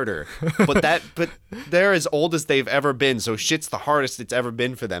gets harder. but they're as old as they've ever been, so shit's the hardest it's ever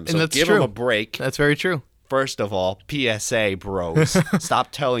been for them. So that's give true. them a break. That's very true. First of all, PSA, bros.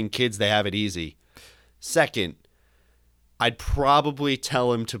 Stop telling kids they have it easy. Second, I'd probably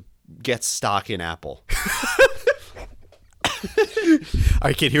tell him to get stock in Apple. All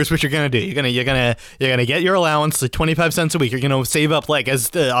right, kid. Here's what you're gonna do. You're gonna get your allowance, like 25 cents a week. You're gonna save up like as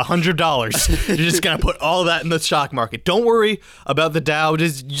 $100. You're just gonna put all that in the stock market. Don't worry about the Dow.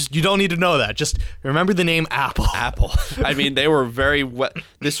 You don't need to know that. Just remember the name Apple. Apple. I mean, they were very.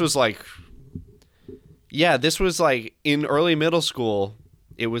 This was like in early middle school.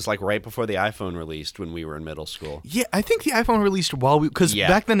 It was like right before the iPhone released when we were in middle school. Yeah, I think the iPhone released because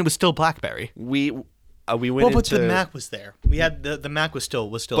back then it was still BlackBerry. We went but into... the Mac was there. We had the Mac was still.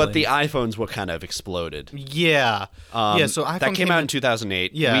 But in. the iPhones were kind of exploded. Yeah. So iPhone that came out in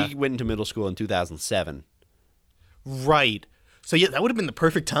 2008. Yeah. We went into middle school in 2007. Right. So yeah, that would have been the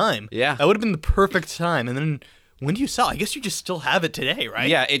perfect time. Yeah. That would have been the perfect time. And then when do you sell? I guess you just still have it today, right?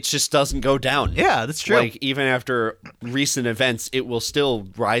 Yeah, it just doesn't go down. Yeah, that's true. Like even after recent events, it will still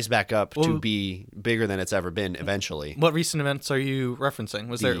rise back up to be bigger than it's ever been eventually. What recent events are you referencing?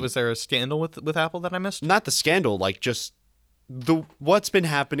 Was there a scandal with Apple that I missed? Not the scandal, like just what's been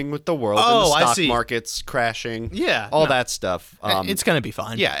happening with the world and Oh, the I stock see. markets crashing. Yeah, all no. that stuff. It's gonna be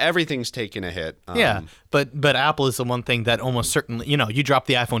fine. Yeah, everything's taking a hit. Yeah, but Apple is the one thing that almost certainly, you drop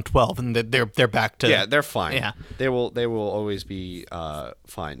the iPhone 12 and they're back to. Yeah, they're fine. Yeah. They will always be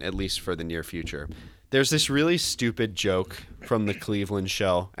fine, at least for the near future. There's this really stupid joke from the Cleveland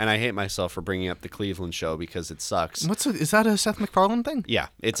Show, and I hate myself for bringing up the Cleveland Show because it sucks. Is that a Seth MacFarlane thing? Yeah,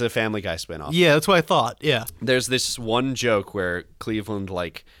 it's a Family Guy spinoff. Yeah, that's what I thought. Yeah. There's this one joke where Cleveland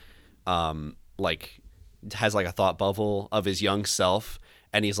has like a thought bubble of his young self,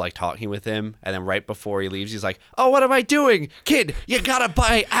 and he's like talking with him, and then right before he leaves, he's like, "Oh, what am I doing, kid? You gotta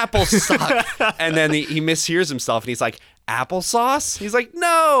buy Apple stock." And then he mishears himself, and he's like, "Applesauce?" He's like,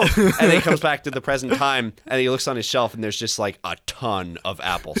 "No." And then he comes back to the present time, and he looks on his shelf, and there's just like a ton of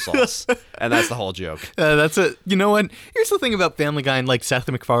applesauce, and that's the whole joke. That's it. You know what? Here's the thing about Family Guy and like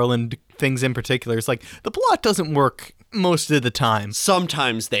Seth MacFarlane things in particular. It's like the plot doesn't work most of the time.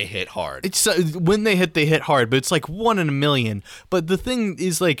 Sometimes they hit hard. It's when they hit hard, but it's like 1 in a million. But the thing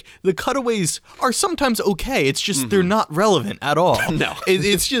is, like, the cutaways are sometimes okay. It's just they're not relevant at all. No.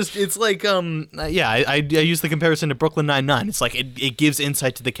 It's like I use the comparison to Brooklyn Nine-Nine. It's like it gives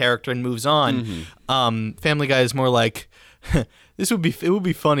insight to the character and moves on. Family Guy is more like it would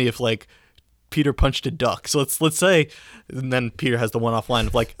be funny if like Peter punched a duck. So let's say, and then Peter has the one-off line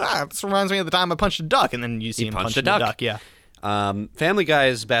of like, this reminds me of the time I punched a duck, and then you see him punch a duck. Yeah. Family Guy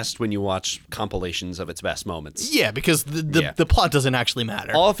is best when you watch compilations of its best moments. Yeah, because the plot doesn't actually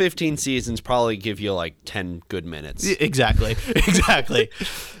matter. All 15 seasons probably give you like 10 good minutes. Exactly.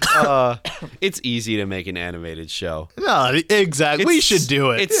 It's easy to make an animated show. No, exactly. We should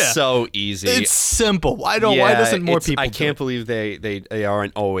do it. It's so easy. It's simple. Why doesn't more people I do can't it? believe they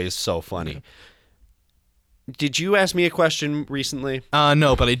aren't always so funny. Did you ask me a question recently?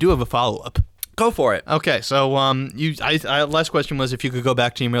 No, but I do have a follow-up. Go for it. Okay, so last question was if you could go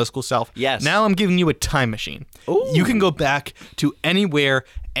back to your middle school self. Yes. Now I'm giving you a time machine. Ooh. You can go back to anywhere,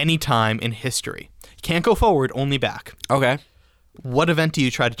 anytime in history. Can't go forward, only back. Okay. What event do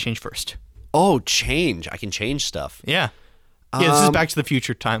you try to change first? Oh, change. I can change stuff. Yeah. Yeah, this is Back to the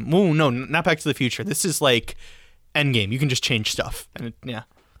Future time. Oh, no, not Back to the Future. This is like Endgame. You can just change stuff. And yeah.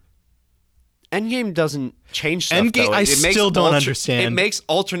 Endgame doesn't change stuff. Endgame, though. I still don't understand. It makes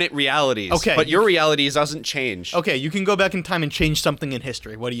alternate realities. Okay. But your reality doesn't change. Okay, you can go back in time and change something in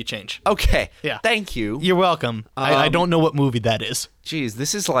history. What do you change? Okay. Yeah. Thank you. You're welcome. I don't know what movie that is. Geez,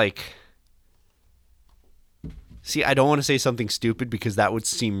 this is like. See, I don't want to say something stupid because that would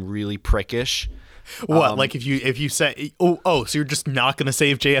seem really prickish. What? Like if you say so you're just not gonna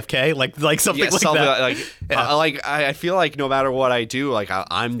save JFK? Like something like something that. I feel like no matter what I do, like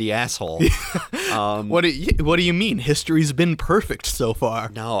I'm the asshole. What do you mean? History's been perfect so far.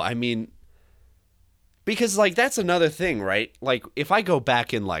 No, I mean, because like that's another thing, right? Like if I go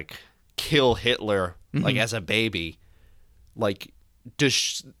back and like kill Hitler like as a baby, like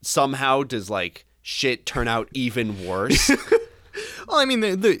somehow does like shit turn out even worse? Well, I mean,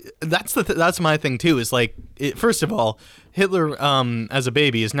 that's my thing too. Is like, first of all, Hitler as a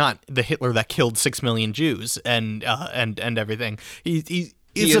baby is not the Hitler that killed 6 million Jews and everything. He's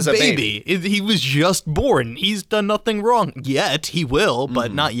a baby. He was just born. He's done nothing wrong yet. He will,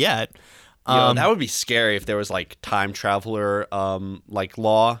 but not yet. That would be scary if there was like time traveler like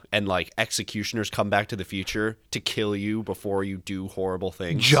law and like executioners come back to the future to kill you before you do horrible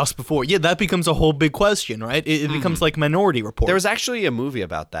things. Just before. Yeah, that becomes a whole big question, right? It becomes like Minority Report. There was actually a movie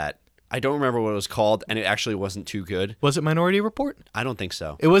about that. I don't remember what it was called, and it actually wasn't too good. Was it Minority Report? I don't think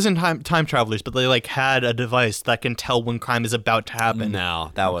so. It wasn't time travelers, but they like had a device that can tell when crime is about to happen.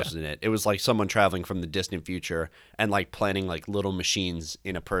 No, that wasn't it. It was like someone traveling from the distant future and like planting like little machines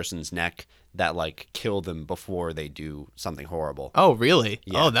in a person's neck that like kill them before they do something horrible. Oh, really?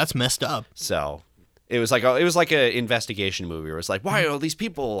 Yeah. Oh, that's messed up. So it was like an investigation movie where it's like, why are all these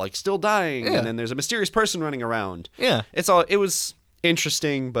people like still dying? Yeah. And then there's a mysterious person running around. Yeah. It was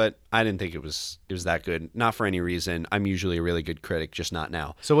interesting, but I didn't think it was that good. Not for any reason. I'm usually a really good critic, just not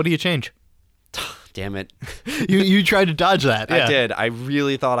now. So what do you change? Damn it. You tried to dodge that. Yeah. I did. I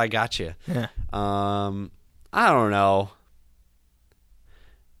really thought I got you. Yeah. I don't know.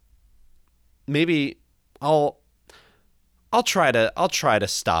 Maybe I'll try to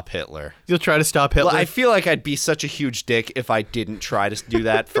stop Hitler. You'll try to stop Hitler? Well, I feel like I'd be such a huge dick if I didn't try to do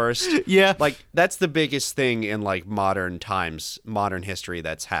that first. Yeah. Like that's the biggest thing in like modern history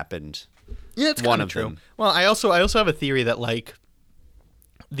that's happened. Yeah, it's one kind of true. them. Well, I also have a theory that like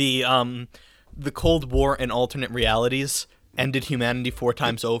the Cold War and alternate realities ended humanity 4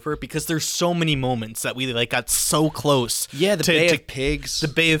 times over because there's so many moments that we like got so close. Yeah, the Bay of Pigs. The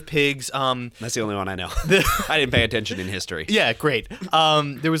Bay of Pigs. That's the only one I know. I didn't pay attention in history. Yeah, great.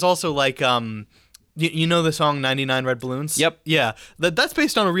 There was also like you know the song 99 Red Balloons? Yep. Yeah. That's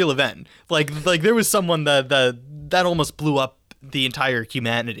based on a real event. Like there was someone that almost blew up the entire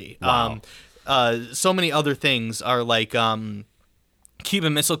humanity. Wow. So many other things are like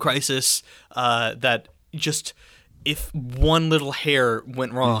Cuban Missile Crisis that just if one little hair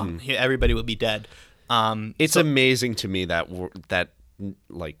went wrong, everybody would be dead. It's amazing to me that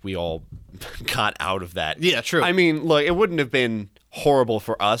like we all got out of that. Yeah, true. I mean, look, it wouldn't have been horrible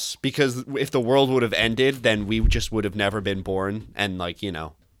for us because if the world would have ended, then we just would have never been born, and like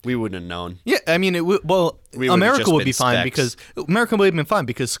we wouldn't have known. Yeah, I mean, We would have America just would been be fine specks. because America would have been fine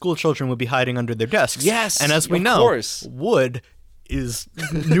because school children would be hiding under their desks. Yes, and as we of know, course. wood is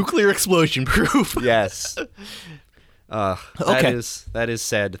nuclear explosion proof. Yes. Okay. That is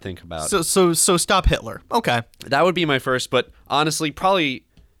sad to think about. So stop Hitler. Okay. That would be my first, but honestly, probably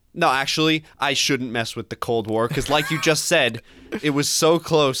no. Actually, I shouldn't mess with the Cold War because, like you just said, it was so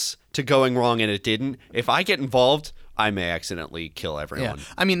close to going wrong and it didn't. If I get involved, I may accidentally kill everyone. Yeah.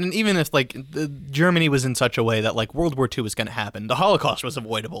 I mean, and even if like Germany was in such a way that like World War II was going to happen, the Holocaust was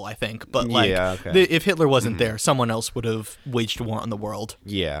avoidable, I think. But like, Yeah, okay. if Hitler wasn't there, someone else would have waged war on the world.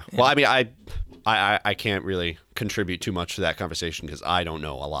 Yeah. Well, I mean, I can't really contribute too much to that conversation because I don't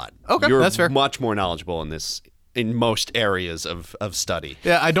know a lot. Okay, You're that's fair. much more knowledgeable in most areas of study.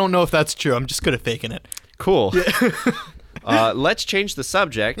 Yeah, I don't know if that's true. I'm just good at faking it. Cool. Let's change the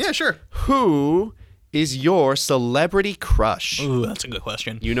subject. Yeah, sure. Who is your celebrity crush? Ooh, that's a good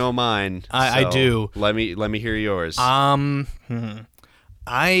question. You know mine. I so do. Let me hear yours.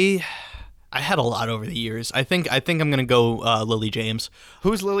 I had a lot over the years. I think I'm gonna go Lily James.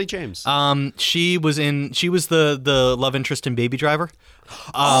 Who's Lily James? She was the love interest in Baby Driver.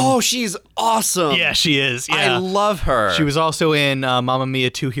 She's awesome. Yeah, she is. Yeah. I love her. She was also in Mamma Mia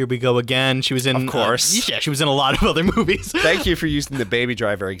 2, Here We Go Again. She was in, Of course. she was in a lot of other movies. Thank you for using the Baby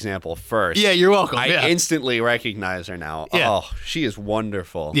Driver example first. Yeah, you're welcome. I Yeah. instantly recognize her now. Yeah. Oh, she is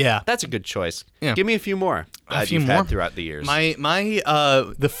wonderful. Yeah. That's a good choice. Yeah. Give me a few more. A few you've more had throughout the years. My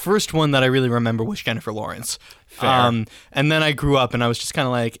the first one that I really remember was Jennifer Lawrence. Fair. And then I grew up and I was just kind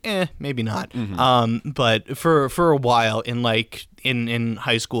of like, maybe not. But for a while in in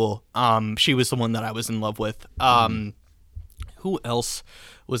high school, she was the one that I was in love with. Who else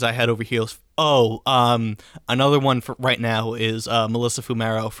was I head over heels? Oh, another one for right now is Melissa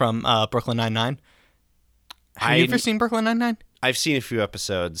Fumero from Brooklyn Nine-Nine. Have you ever seen Brooklyn Nine-Nine? I've seen a few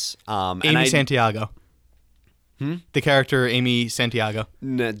episodes. Amy Santiago. The character Amy Santiago.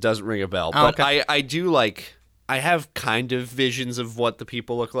 It doesn't ring a bell. Oh, But okay. I do I have kind of visions of what the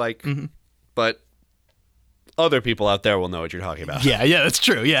people look like. But other people out there will know what you're talking about. Yeah, that's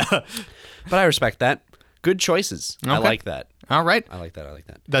true. Yeah. But I respect that. Good choices. I Okay. like that. All right. I like that. I like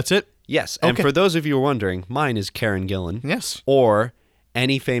that. That's it. Yes. And Okay. for those of you who are wondering, mine is Karen Gillan. Yes. Or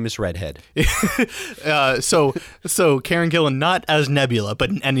any famous redhead. So Karen Gillan not as Nebula, but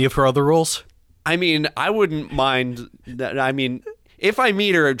in any of her other roles. I mean, I wouldn't mind that. I mean, if I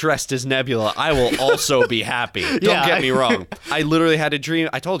meet her dressed as Nebula, I will also be happy. Don't Yeah, get me wrong. I literally had a dream.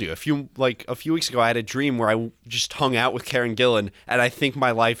 I told you a few weeks ago, I had a dream where I just hung out with Karen Gillan, and I think my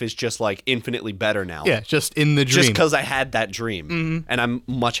life is just infinitely better now. Yeah, just in the dream. Just because I had that dream, and I'm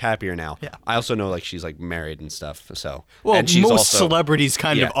much happier now. Yeah. I also know she's married and stuff. So Well, and she's most also, celebrities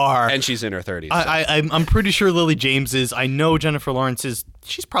kind of are. and she's in her 30s. So. I'm pretty sure Lily James is. I know Jennifer Lawrence is.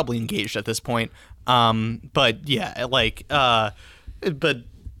 She's probably engaged at this point. But yeah, but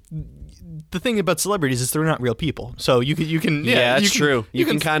the thing about celebrities is they're not real people. So you can Yeah, that's true. You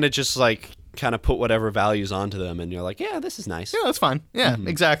can can kind of just kind of put whatever values onto them, and you're like, yeah, this is nice. yeah, that's fine. Yeah,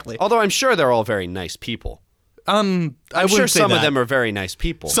 exactly. Although I'm sure they're all very nice people. I I'm wouldn't sure say some of that. them are very nice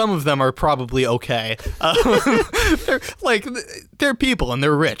people. Some of them are probably okay. They're they're people and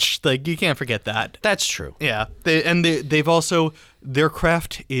they're rich. You can't forget that. That's true. Yeah, they've also their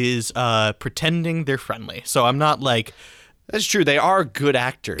craft is pretending they're friendly. So I'm not That's true. They are good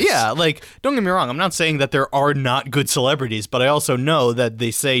actors. yeah, don't get me wrong. I'm not saying that there are not good celebrities, but I also know that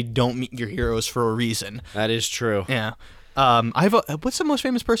they say don't meet your heroes for a reason. That is true. Yeah. What's the most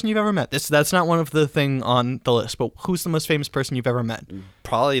famous person you've ever met? That's not one of the thing on the list, but who's the most famous person you've ever met?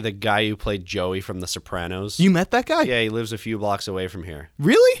 Probably the guy who played Joey from The Sopranos. You met that guy? Yeah, he lives a few blocks away from here.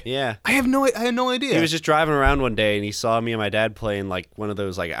 Really? Yeah. I had no idea. He was just driving around one day and he saw me and my dad playing one of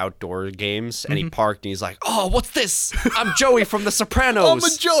those outdoor games and he parked and he's like, "Oh, what's this? I'm Joey from The Sopranos." I'm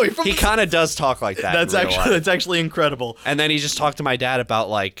a Joey from He kind of does talk like that. in real life. that's actually incredible. And then he just talked to my dad about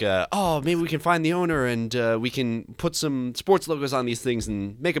oh, maybe we can find the owner and we can put some sports logos on these things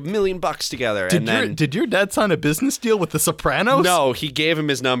and make $1 million together. Did your dad sign a business deal with The Sopranos? No, he gave him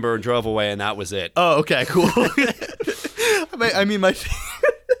his number and drove away, and that was it. Oh, okay, cool. I mean,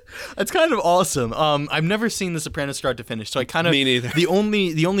 that's kind of awesome. I've never seen The Sopranos start to finish, so I kind of Me neither. The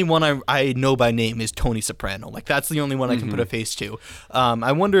only one I know by name is Tony Soprano. That's the only one I can put a face to.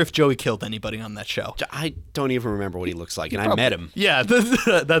 I wonder if Joey killed anybody on that show. I don't even remember what he looks like, and I met him. Yeah,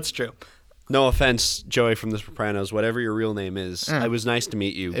 that's true. No offense, Joey from The Sopranos, whatever your real name is. It was nice to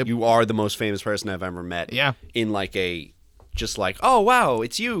meet you. You are the most famous person I've ever met. Yeah. In oh, wow,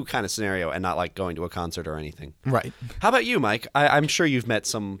 it's you kind of scenario, and not going to a concert or anything. Right. How about you, Mike? I'm sure you've met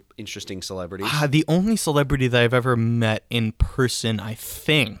some interesting celebrities. The only celebrity that I've ever met in person, I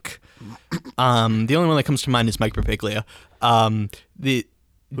think, the only one that comes to mind is Mike Birbiglia.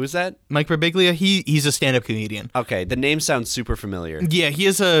 Who's that? Mike Birbiglia, he's a stand-up comedian. Okay, the name sounds super familiar. Yeah, he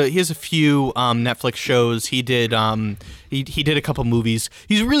has a few Netflix shows. He did he did a couple movies.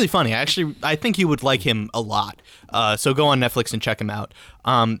 He's really funny. I think you would like him a lot. So go on Netflix and check him out.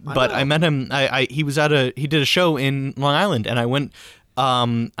 But I met him. He did a show in Long Island, and I went.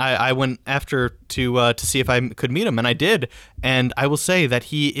 I went after to see if I could meet him, and I did. And I will say that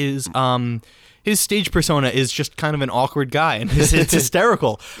he is. His stage persona is just kind of an awkward guy, and it's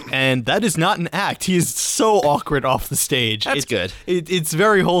hysterical. And that is not an act. He is so awkward off the stage. That's good. It's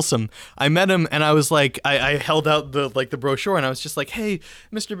very wholesome. I met him, and I was like, I held out the brochure, and I was just like, "Hey,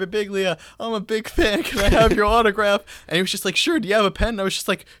 Mr. Birbiglia, I'm a big fan. Can I have your autograph?" And he was just like, "Sure. Do you have a pen?" And I was just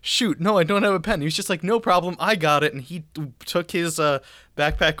like, "Shoot, no, I don't have a pen." He was just like, "No problem, I got it." And he took his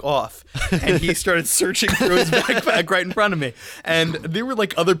backpack off, and he started searching through his backpack right in front of me. And there were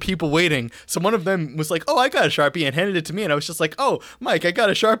other people waiting. So one of them was like, "Oh, I got a Sharpie," and handed it to me. And I was just like, "Oh, Mike, I got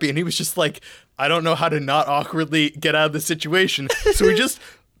a Sharpie." And he was just like, I don't know how to not awkwardly get out of the situation. So we just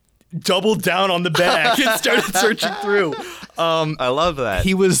doubled down on the bag and started searching through. I love that.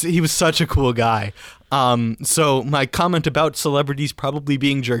 He was such a cool guy. So my comment about celebrities probably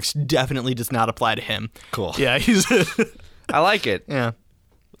being jerks definitely does not apply to him. Cool. Yeah, he's I like it. yeah.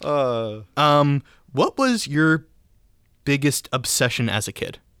 Uh, What was your biggest obsession as a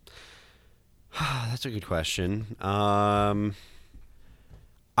kid? That's a good question.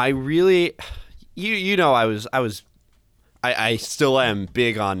 I really, you know I still am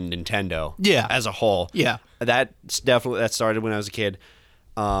big on Nintendo. Yeah. As a whole. Yeah. That started when I was a kid.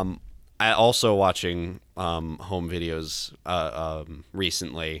 I also watching home videos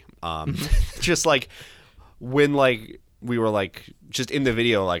recently. Just like when like we were like just in the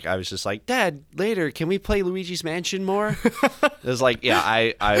video, like I was just like, Dad, later can we play Luigi's Mansion more? It was like, yeah,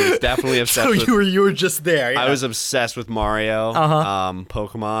 I was definitely obsessed. So with, you were just there. Yeah. I was obsessed with Mario,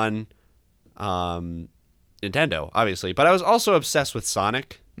 Pokemon, Nintendo, obviously, but I was also obsessed with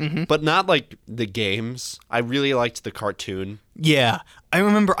Sonic. But not like the games. I really liked the cartoon. Yeah, I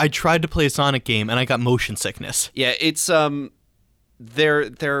remember I tried to play a Sonic game and I got motion sickness. Yeah, it's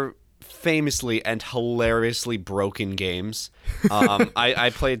they're famously and hilariously broken games.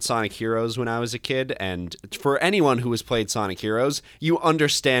 I played Sonic Heroes when I was a kid, and for anyone who has played Sonic Heroes, you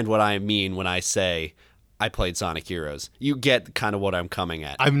understand what I mean when I say I played Sonic Heroes. You get kind of what I'm coming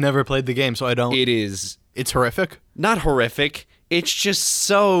at. I've never played the game, so I don't. It's horrific. Not horrific. It's just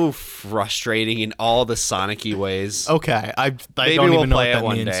so frustrating in all the Sonic-y ways. Okay, I Maybe don't we'll even know play what it that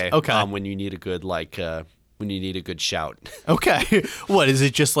one means. day. Okay, When you need a good when you need a good shout. okay. What is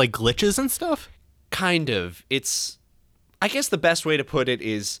it? Just like glitches and stuff? Kind of. I guess the best way to put it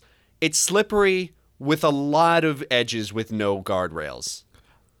is it's slippery with a lot of edges with no guardrails.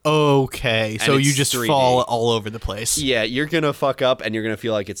 Okay, so it's you just 3D. fall all over the place. Yeah, you're gonna fuck up and you're gonna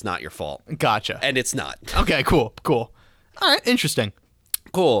feel like it's not your fault, Gotcha. and it's not. Okay, cool. All right, interesting.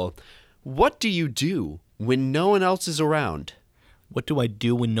 Cool. What do you do when no one else is around? What do I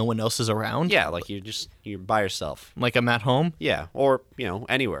do when no one else is around? Yeah, like you're by yourself. Like I'm at home? Yeah, or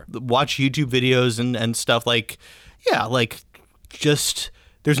anywhere. Watch YouTube videos and stuff like, yeah, like just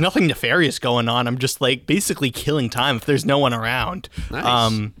there's nothing nefarious going on. I'm just like basically killing time if there's no one around.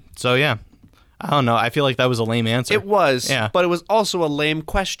 Nice. So yeah, I don't know. I feel like that was a lame answer. It was, Yeah. but it was also a lame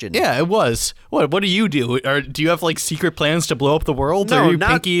question. Yeah, it was. What do you do? Or do you have like secret plans to blow up the world? No, Are you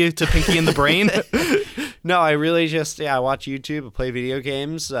not- Pinky in the brain? No, I really just I watch YouTube, I play video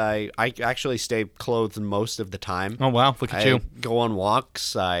games. I actually stay clothed most of the time. Oh wow, look at I you. go on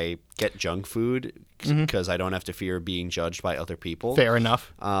walks. I get junk food Mm-hmm. because I don't have to fear being judged by other people. Fair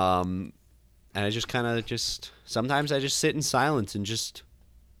enough. And I just kind of sometimes I just sit in silence and just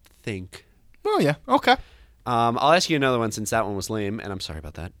think. Oh yeah, okay. I'll ask you another one since that one was lame, and I'm sorry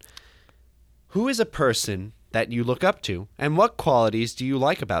about that. Who is a person that you look up to, and what qualities do you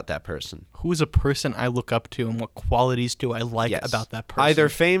like about that person? Who is a person I look up to, and what qualities do I like Yes. about that person? Either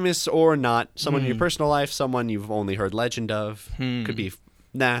famous or not. Someone in your personal life, someone you've only heard legend of. Could be.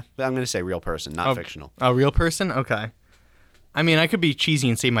 Nah, I'm going to say real person, not fictional. A real person? Okay. I mean, I could be cheesy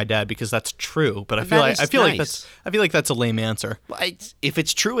and say my dad because that's true, but I feel That like is I feel like that's a lame answer. Well, if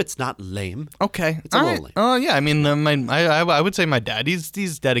it's true, it's not lame. Okay, It's a all little right. lame. Oh yeah, I mean, I would say my dad. He's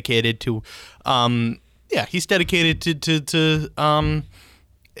dedicated to, he's dedicated to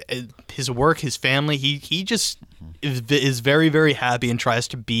his work, his family. He just is very very happy and tries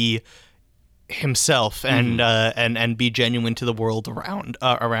to be himself and be genuine to the world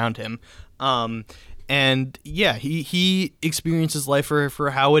around him. And yeah, he experiences life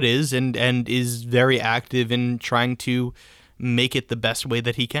for how it is and is very active in trying to make it the best way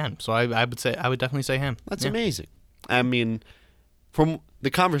that he can. So I would definitely say him. That's Yeah. amazing. I mean, from the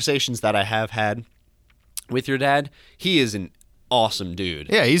conversations that I have had with your dad, he is an awesome dude.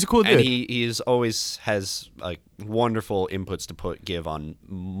 Yeah, he's a cool dude. And he is always has like wonderful inputs to give on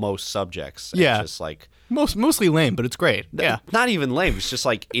most subjects. And Yeah. just like Mostly lame, but it's great. Yeah. not even lame. It's just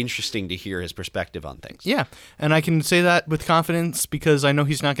like interesting to hear his perspective on things. Yeah. And I can say that with confidence because I know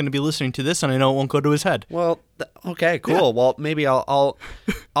he's not going to be listening to this and I know it won't go to his head. Well, okay, cool. Well, maybe I'll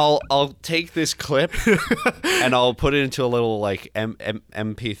take this clip and I'll put it into a little like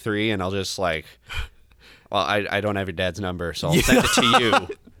MP3 and I'll just like, well, I don't have your dad's number, so I'll send it to you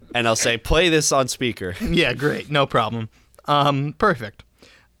and I'll say play this on speaker. Yeah, great. No problem. Perfect.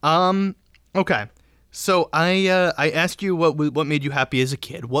 Okay. So I asked you what made you happy as a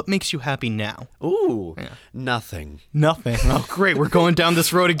kid. What makes you happy now? Ooh, nothing. Nothing. Oh, great. We're going down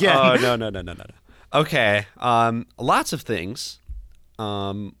this road again. Oh, no. Okay, lots of things.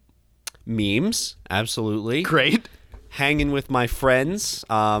 Memes, absolutely. Great. Hanging with my friends,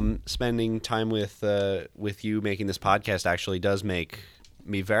 spending time with you making this podcast actually does make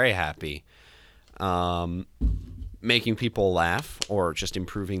me very happy. Making people laugh or just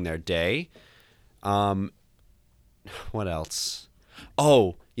improving their day. What else?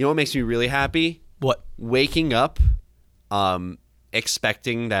 Oh, you know what makes me really happy? What? Waking up,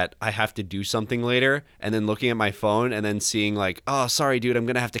 expecting that I have to do something later, and then looking at my phone and then seeing like, oh, sorry, dude, I'm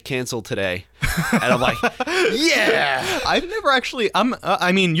gonna have to cancel today. And I'm like, yeah. I've never actually.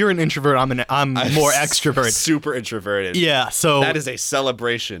 I mean, you're an introvert. I'm more extrovert. Super introverted. Yeah. So That is a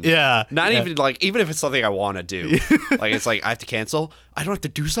celebration. Yeah. Not yeah. even like, even if it's something I want to do. Like, it's like, I have to cancel. I don't have to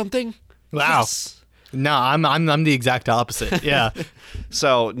do something. Wow. Yes. No, I'm the exact opposite. Yeah.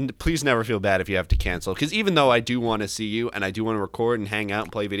 So please never feel bad if you have to cancel. Because even though I do want to see you and I do want to record and hang out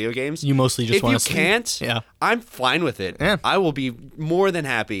and play video games, You mostly just if want you to sleep. can't, Yeah. I'm fine with it. Yeah. I will be more than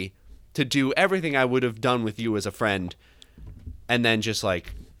happy to do everything I would have done with you as a friend, and then just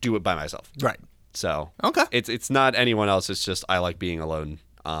like do it by myself. Right. So Okay. it's not anyone else. It's just I like being alone.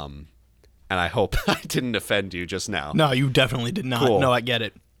 And I hope I didn't offend you just now. No, you definitely did not. Cool. No, I get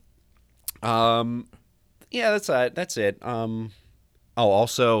it. Yeah, that's it.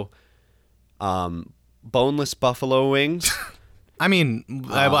 Also, boneless buffalo wings. I mean,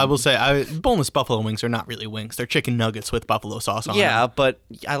 I will say, boneless buffalo wings are not really wings. They're chicken nuggets with buffalo sauce on Yeah, but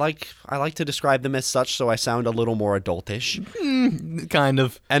I like to describe them as such, so I sound a little more adultish. them. Kind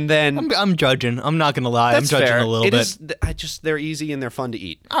of. And then I'm judging. I'm not going to lie. that's I'm judging fair. a little It bit. is- I just they're easy and they're fun to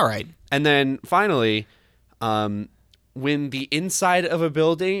eat. All right. And then finally, when the inside of a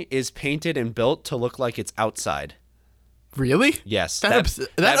building is painted and built to look like it's outside. Really? Yes, That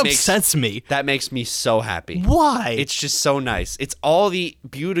upsets me. That makes me so happy. Why? It's just so nice. It's all the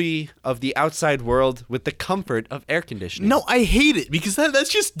beauty of the outside world with the comfort of air conditioning. No, I hate it because that's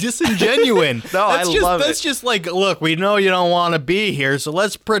just disingenuous. No, that's I just, love That's it. just like, look, we know you don't want to be here, so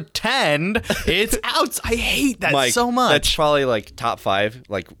let's pretend it's out. I hate that Mike, so much. That's probably like top five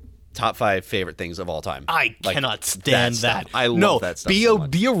favorite things of all time. I Like, cannot stand that. stuff. I love no, that stuff. be so a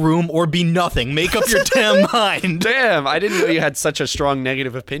much. be a room or be nothing. Make up your damn mind. Damn, I didn't know you had such a strong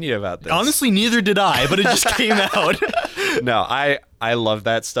negative opinion about this. Honestly, neither did I, but it just came out. No, I love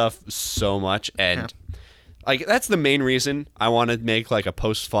that stuff so much, and like that's the main reason I want to make like a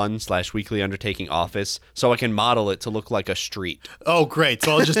post-fun/weekly undertaking office, so I can model it to look like a street. Oh, great.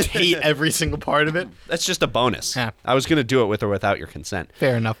 So I'll just hate every single part of it. That's just a bonus. Yeah. I was gonna do it with or without your consent.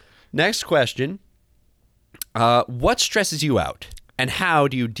 Fair enough. Next question: what stresses you out, and how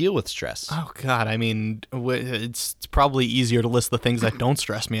do you deal with stress? Oh God, I mean, it's probably easier to list the things that don't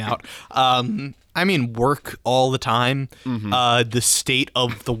stress me out. I mean, work all the time. The state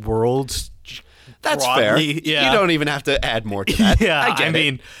of the world. That's broadly, fair. Yeah. You don't even have to add more to that. Yeah, I get it.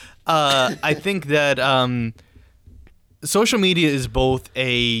 mean, I think that social media is both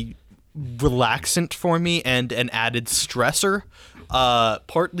a relaxant for me and an added stressor.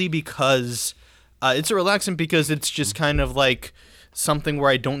 Partly because it's a relaxant because it's just kind of like something where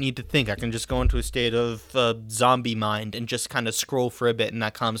I don't need to think. I can just go into a state of zombie mind and just kind of scroll for a bit, and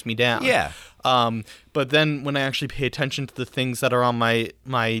that calms me down. Yeah. But then when I actually pay attention to the things that are on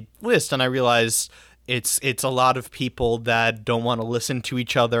my list, and I realize it's a lot of people that don't want to listen to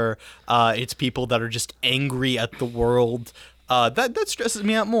each other. It's people that are just angry at the world. That stresses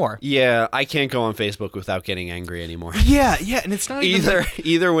me out more. Yeah, I can't go on Facebook without getting angry anymore. Yeah, and it's not even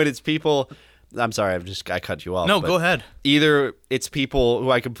Either when it's people. I'm sorry, I cut you off. No, but go ahead. Either it's people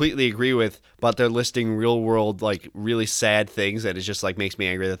who I completely agree with, but they're listing real world, like really sad things that it just like makes me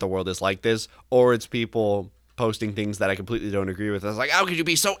angry that the world is like this, or it's people posting things that I completely don't agree with. I was like, how could you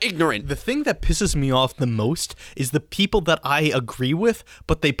be so ignorant? The thing that pisses me off the most is the people that I agree with,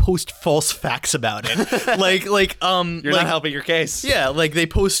 but they post false facts about it. You're not helping your case. Yeah, like they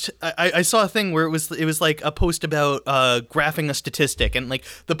post. I saw a thing where it was like a post about graphing a statistic, and like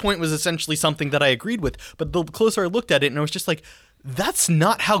the point was essentially something that I agreed with. But the closer I looked at it, and I was just like, that's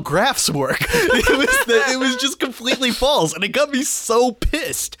not how graphs work. It was just completely false, and it got me so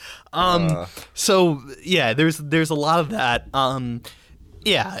pissed. So yeah, there's a lot of that.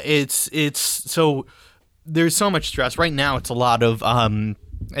 Yeah, it's so there's so much stress right now. It's a lot of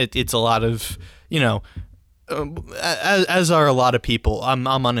it's a lot of, you know. As are a lot of people. I'm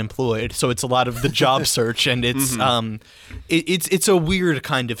unemployed, so it's a lot of the job search, and it's it's a weird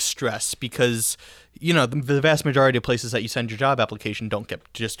kind of stress because, you know, the vast majority of places that you send your job application don't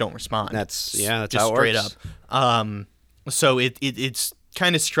respond. That's just how it straight works. up. So it's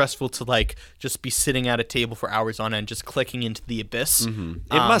kind of stressful to like just be sitting at a table for hours on end, just clicking into the abyss. It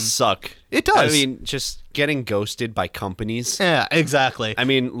must suck. It does. I mean, just getting ghosted by companies. Yeah, exactly. I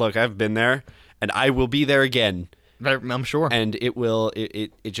mean, look, I've been there, and I will be there again, I'm sure. and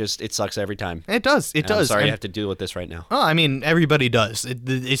it sucks every time. It does. It And I'm does. sorry And- I have to deal with this right now. Oh, I mean, everybody does.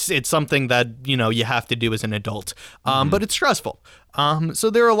 It's something that, you know, you have to do as an adult, but it's stressful. So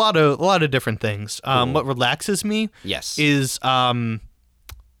there are a lot of different things. What relaxes me, Yes. is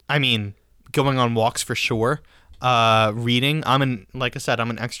I mean, going on walks for sure. Reading. Like I said,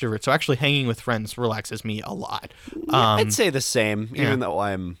 I'm an extrovert, so actually hanging with friends relaxes me a lot. I'd say the same, even though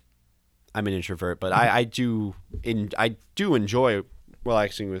I'm I'm an introvert, but I do enjoy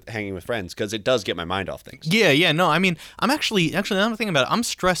relaxing with hanging with friends because it does get my mind off things. Yeah, no, I mean, I'm actually now I'm thinking about it, I'm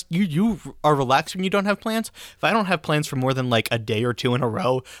stressed. You are relaxed when you don't have plans. If I don't have plans for more than like a day or two in a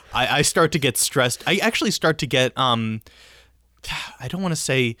row, I start to get stressed. I actually start to get I don't want to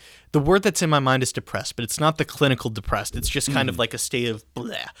say the word that's in my mind is depressed, but it's not the clinical depressed. It's just kind of like a state of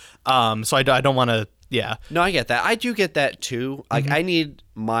bleh. So I don't want to. Yeah. No, I get that. I do get that too. Like I need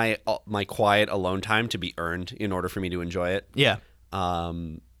my quiet alone time to be earned in order for me to enjoy it. Yeah.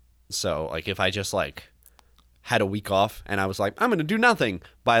 So like if I just like had a week off and I was like, I'm going to do nothing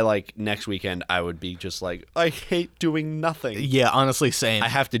by like next weekend, I would be just like, I hate doing nothing. Yeah, honestly, same. I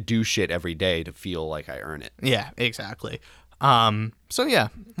have to do shit every day to feel like I earn it. Yeah, exactly. So yeah,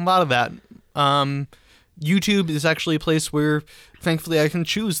 a lot of that. YouTube is actually a place where, thankfully, I can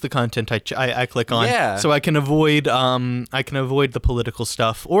choose the content I click on. Yeah. So I can avoid the political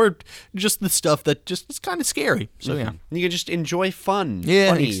stuff or just the stuff that just is kind of scary. So yeah, You can just enjoy fun. yeah,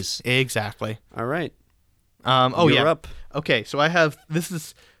 Funnies. exactly. All right. You're You're up. Okay, so I have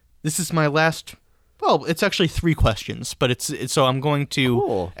this is my last. Well, it's actually 3 questions, but it's so I'm going to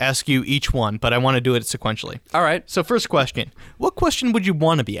Cool. ask you each one, but I want to do it sequentially. All right. So first question: what question would you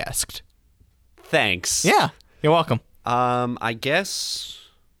want to be asked? Thanks. Yeah, you're welcome. I guess.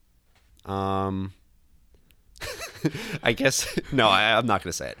 I guess no. I'm not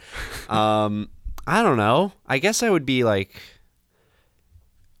gonna say it. I don't know. I guess I would be like,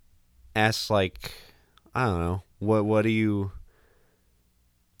 ask like, I don't know. What do you?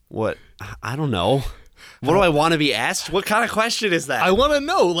 What? I don't know. What do I want to be asked? What kind of question is that? I want to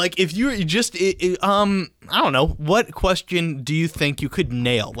know, like, if you just, I don't know, what question do you think you could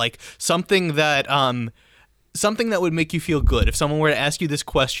nail? Like something that would make you feel good. If someone were to ask you this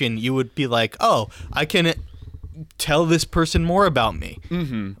question, you would be like, oh, I can tell this person more about me.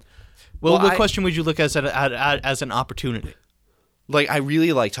 Mm-hmm. Well, what question would you look as an opportunity? Like, I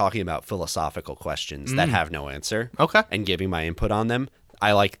really like talking about philosophical questions that have no answer. Okay. And giving my input on them.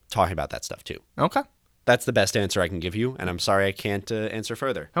 I like talking about that stuff too. Okay. That's the best answer I can give you, and I'm sorry I can't answer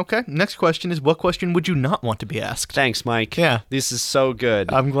further. Okay. Next question is, what question would you not want to be asked? Thanks, Mike. Yeah. This is so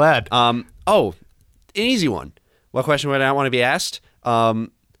good. I'm glad. Oh, an easy one. What question would I want to be asked?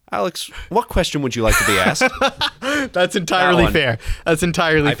 Alex, what question would you like to be asked? That's entirely fair. That's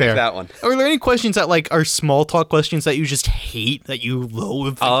entirely fair. I picked that one. Are there any questions that like are small talk questions that you just hate, that you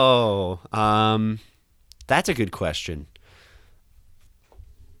loathe? Oh, that's a good question.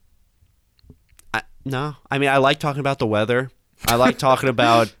 No, I mean I like talking about the weather. I like talking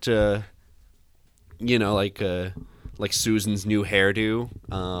about, like Susan's new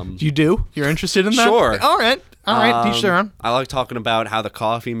hairdo. You do? You're interested in that? Sure. All right. Teach their own. I like talking about how the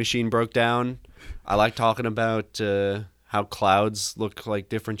coffee machine broke down. I like talking about how clouds look like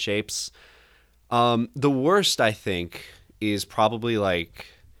different shapes. The worst, I think, is probably like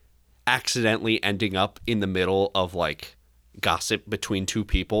accidentally ending up in the middle of like gossip between two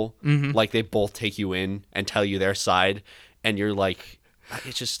people. Mm-hmm. Like they both take you in and tell you their side, and you're like,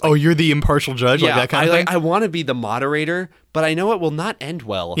 it's just like, you're the impartial judge, like that kind of thing? I want to be the moderator, but I know it will not end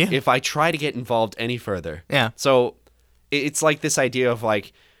well if I try to get involved any further. Yeah. So it's like this idea of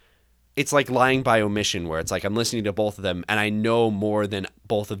like, it's like lying by omission, where it's like I'm listening to both of them and I know more than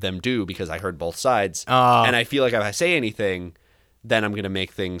both of them do because I heard both sides. And I feel like if I say anything, then I'm going to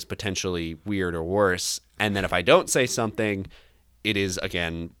make things potentially weird or worse. And then if I don't say something, it is,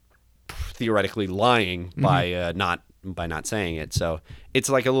 again, theoretically lying by not saying it. So it's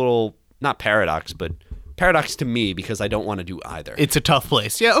like a little, not paradox, but paradox to me because I don't want to do either. It's a tough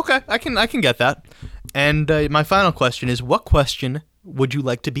place. Yeah, okay. I can get that. And my final question is, what question would you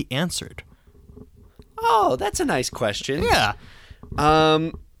like to be answered? Oh, that's a nice question. Yeah.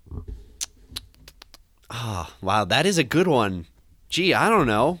 Wow, that is a good one. Gee, I don't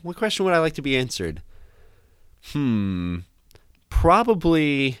know. What question would I like to be answered?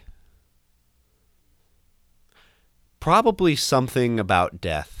 Probably something about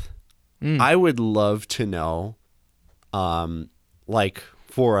death. I would love to know, like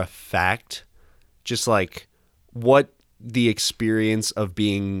for a fact, just like what the experience of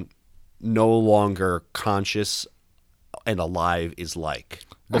being no longer conscious and alive is like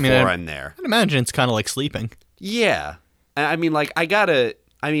before I'm there. I'd imagine it's kind of like sleeping. Yeah. I mean, like,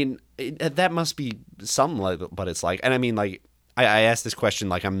 that must be something like what it's like. And I mean, like, I asked this question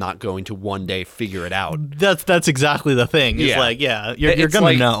like I'm not going to one day figure it out. That's exactly the thing. It's like, you're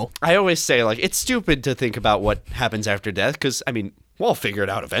going to know. I always say, like, it's stupid to think about what happens after death because, I mean, we'll figure it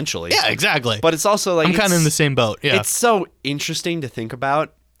out eventually. Yeah, exactly. But it's also like... I'm kind of in the same boat, yeah. It's so interesting to think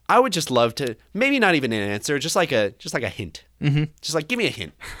about. I would just love to, maybe not even an answer, just like a hint. Just like, give me a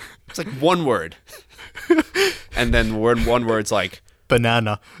hint. It's like one word. And then one word's like,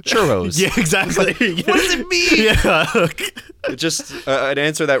 Banana. churros. Yeah, exactly. What does it mean? Yeah. Just an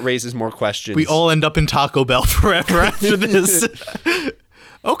answer that raises more questions. We all end up in Taco Bell forever after this.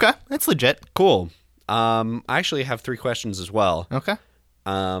 Okay, that's legit. Cool. I actually have 3 questions as well. Okay,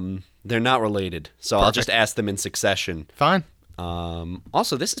 They're not related, so I'll just ask them in succession. fine.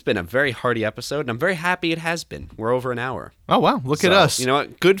 Also, this has been a very hearty episode, and I'm very happy it has been. We're over an hour. Oh, wow, look at So, us. You know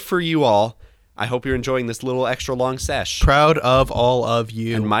what? Good for you all. I hope you're enjoying this little extra long sesh. Proud of all of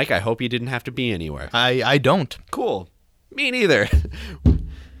you. And Mike, I hope you didn't have to be anywhere. I don't. Cool. Me neither.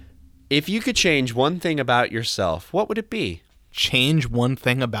 If you could change one thing about yourself, what would it be? Change one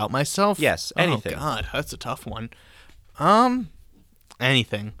thing about myself? Yes, anything. Oh, God, that's a tough one.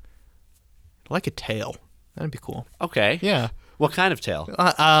 Anything. Like a tail. That'd be cool. Okay. Yeah. What kind of tail?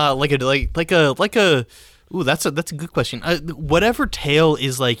 Like a. Ooh, that's a good question. Whatever tail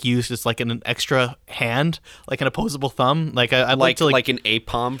is like used as like an extra hand, like an opposable thumb. Like I'd like to like an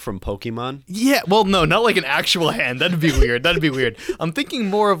Apom from Pokemon? Yeah, well, no, not like an actual hand. That'd be weird. That'd be weird. I'm thinking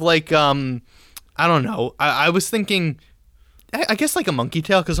more of like I don't know. I was thinking, I guess like a monkey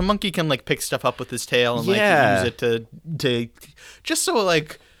tail, because a monkey can like pick stuff up with his tail and like use it to just so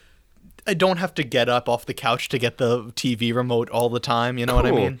like I don't have to get up off the couch to get the TV remote all the time. You know what I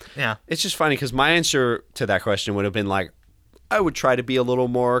Cool. mean? Yeah. It's just funny because my answer to that question would have been like, I would try to be a little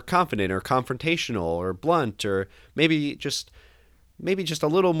more confident or confrontational or blunt or maybe just a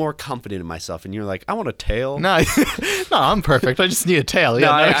little more confident in myself. And you're like, I want a tail. No, no, I'm perfect. I just need a tail. No,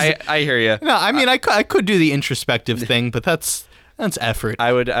 Yeah, I hear you. no, I mean, I could do the introspective thing, but that's effort.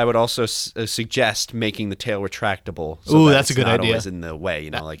 I would also suggest making the tail retractable. Ooh, that that's a it's good not idea. Always in the way,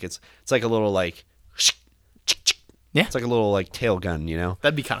 you know, like it's like a little like, Yeah. it's like a little like tail gun, you know.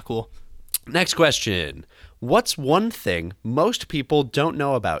 That'd be kind of cool. Next question: what's one thing most people don't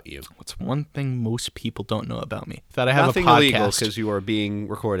know about you? What's one thing most people don't know about me? That I have Nothing a illegal podcast. because you are being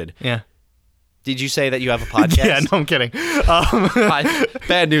recorded. Yeah. Did you say that you have a podcast? Yeah, no, I'm kidding.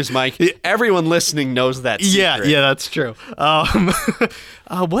 Bad news, Mike. Everyone listening knows that secret. Yeah, that's true.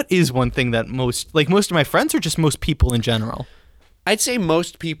 What is one thing that most of my friends or just most people in general? I'd say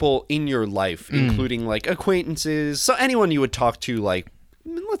most people in your life, including like acquaintances, so anyone you would talk to, like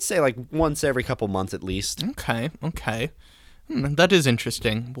let's say like once every couple months at least. Okay. That is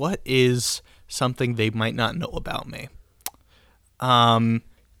interesting. What is something they might not know about me?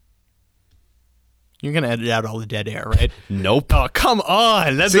 You're gonna edit out all the dead air, right? Nope. Oh, come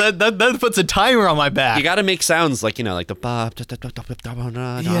on! That puts a timer on my back. You got to make sounds like, you know, like the bop. Yeah,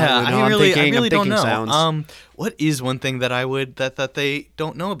 I really don't know. Sounds. What is one thing that I would that they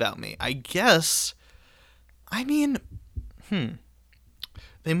don't know about me? I guess, I mean,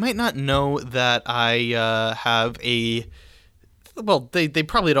 they might not know that I have a. Well, they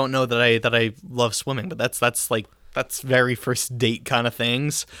probably don't know that I love swimming, but that's very first date kind of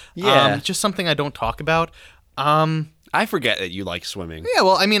things. Yeah. Just something I don't talk about. I forget that you like swimming. Yeah,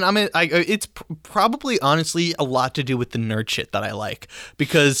 well, I mean, it's probably honestly a lot to do with the nerd shit that I like.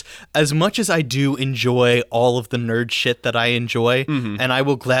 Because as much as I do enjoy all of the nerd shit that I enjoy, and I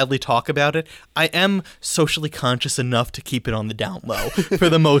will gladly talk about it, I am socially conscious enough to keep it on the down low for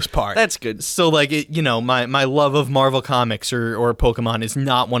the most part. That's good. So, like, my love of Marvel Comics or Pokemon is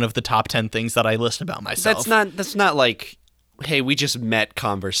not one of the top 10 things that I list about myself. That's not like, hey, we just met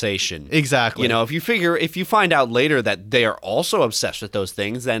conversation. Exactly. You know, if you find out later that they are also obsessed with those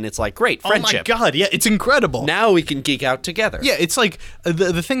things, then it's like, great, friendship. Oh my God, yeah, it's incredible. Now we can geek out together. Yeah, it's like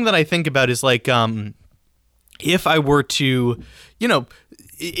the thing that I think about is like if I were to,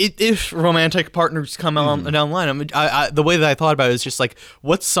 if romantic partners come down the line, the way that I thought about it is just like,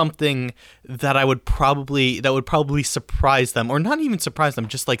 what's something that would probably surprise them, or not even surprise them,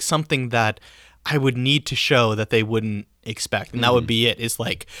 just like something that I would need to show that they wouldn't expect. And that would be it. Is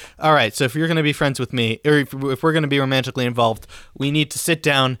like, all right, so if you're going to be friends with me, or if we're going to be romantically involved, we need to sit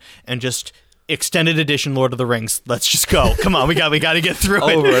down and just extended edition Lord of the Rings. Let's just go. Come on, we got to get through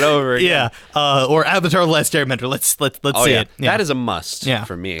it. Over and over again. Yeah. Or Avatar: The Last Airbender. Let's see it. Yeah. That is a must Yeah.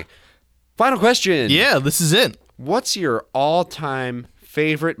 for me. Final question. Yeah, this is it. What's your all-time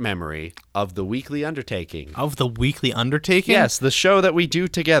favorite memory of the Weekly Undertaking? Of the Weekly Undertaking? Yes, the show that we do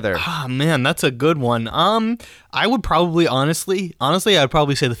together. Ah, man, that's a good one. I would probably honestly, I'd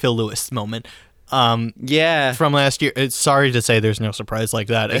probably say the Phil Lewis moment. Yeah. From last year. It's sorry to say there's no surprise like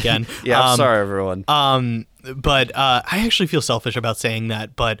that again. Yeah, I'm sorry, everyone. But I actually feel selfish about saying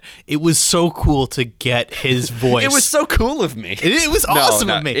that, but it was so cool to get his voice. It was so cool of me. It was awesome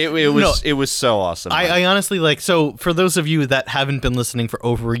of me. It was so awesome. I honestly so for those of you that haven't been listening for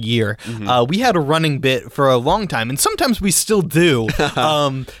over a year, we had a running bit for a long time, and sometimes we still do,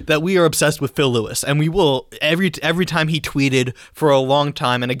 that we are obsessed with Phil Lewis, and we will every time he tweeted for a long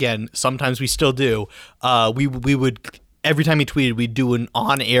time, and again, sometimes we still do, we would. Every time he tweeted, we'd do an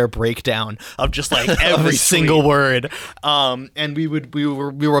on-air breakdown of just like every single word, and we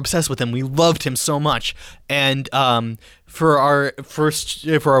were obsessed with him. We loved him so much, and for our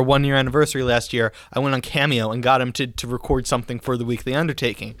 1 year anniversary last year, I went on Cameo and got him to record something for the Weekly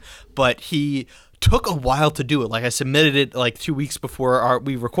Undertaking, but he took a while to do it. Like I submitted it like 2 weeks before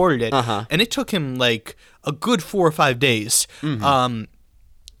we recorded it, and it took him like a good 4 or 5 days.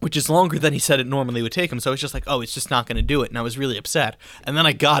 Which is longer than he said it normally would take him. So it's just like, oh, it's just not going to do it. And I was really upset. And then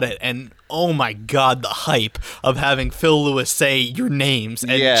I got it. And oh my God, the hype of having Phil Lewis say your names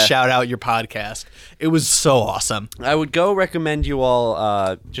and shout out your podcast. It was so awesome. I would recommend you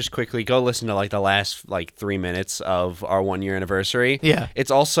all just quickly go listen to like the last like 3 minutes of our 1 year anniversary. Yeah. It's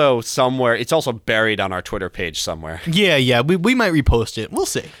also buried on our Twitter page somewhere. Yeah. We might repost it. We'll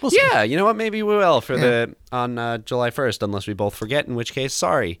see. Yeah, you know what? Maybe we will on July 1st, unless we both forget, in which case,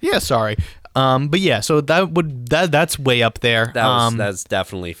 sorry. Yeah, sorry. But yeah, so that's way up there. That's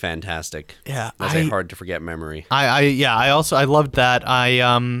definitely fantastic. Yeah, that's a hard to forget memory. I loved that.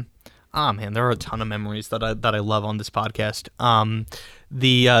 Man, there are a ton of memories that I love on this podcast.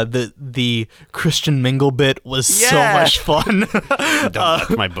 The Christian Mingle bit was so much fun. Don't touch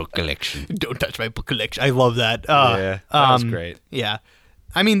my book collection. Don't touch my book collection. I love that. That was great. Yeah.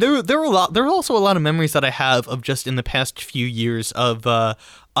 I mean, there are also a lot of memories that I have of just in the past few years of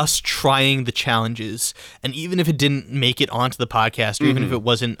us trying the challenges, and even if it didn't make it onto the podcast, or even if it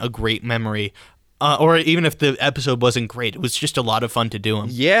wasn't a great memory, or even if the episode wasn't great, it was just a lot of fun to do them.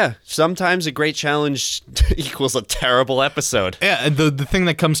 Yeah, sometimes a great challenge equals a terrible episode. Yeah, the thing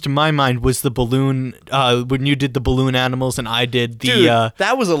that comes to my mind was the balloon, when you did the balloon animals and I did the... Dude,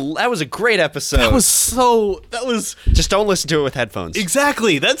 that was a great episode. That was... Just don't listen to it with headphones.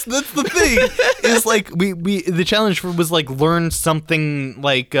 Exactly, that's the thing. Is like, the challenge was like learn something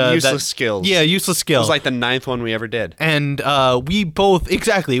like... useless skills. Yeah, useless skills. It was like the 9th one we ever did. And we both...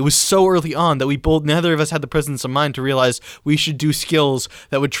 Exactly, it was so early on that we both... Neither of us had the presence of mind to realize we should do skills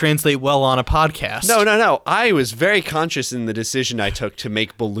that would translate well on a podcast. No. I was very conscious in the decision I took to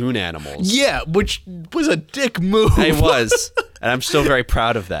make balloon animals. Yeah, which was a dick move. It was. And I'm still very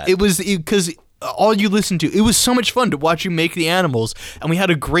proud of that. It was because all you listened to, it was so much fun to watch you make the animals, and we had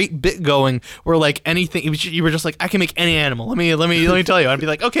a great bit going where like anything, you were just like, I can make any animal. Let me tell you. I'd be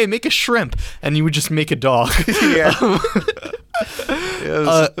like, okay, make a shrimp, and you would just make a dog. Yeah.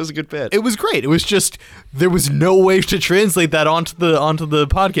 It was a good bit. It was great. It was just there was no way to translate that onto the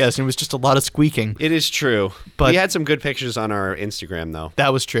podcast, and it was just a lot of squeaking. It is true, but we had some good pictures on our Instagram, though.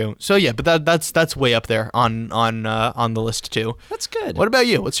 That was true. So yeah, but that's way up there on the list too. That's good. What about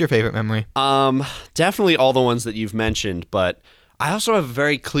you? What's your favorite memory? Definitely all the ones that you've mentioned, but I also have a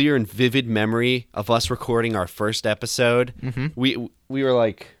very clear and vivid memory of us recording our first episode. Mm-hmm. We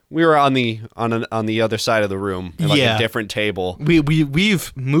were on the other side of the room at a different table.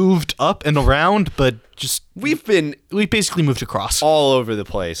 We've moved up and around, but just we basically moved across all over the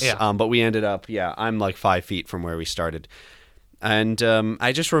place. Yeah. But we ended up I'm like 5 feet from where we started. And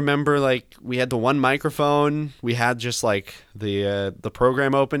I just remember like we had the one microphone, we had just like the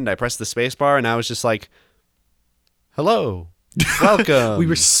program opened, I pressed the space bar, and I was just like, hello. Welcome. We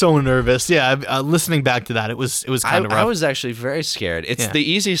were so nervous. Yeah, listening back to that, it was kind of rough. I was actually very scared. It's the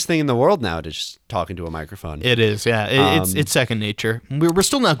easiest thing in the world now to just talk into a microphone. It is, yeah. It's second nature. We're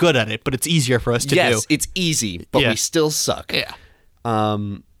still not good at it, but it's easier for us to do. Yes, it's easy, but we still suck. Yeah.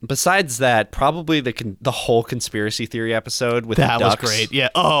 Besides that, probably the whole conspiracy theory episode with that the ducks. was great. Yeah.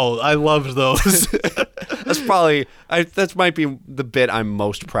 Oh, I loved those. That might be the bit I'm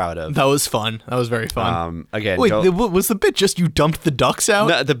most proud of. That was fun. That was very fun. Again, wait, was the bit just you dumped the ducks out?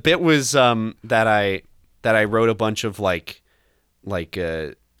 No, the bit was that I wrote a bunch of like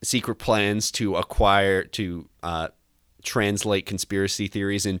secret plans to translate conspiracy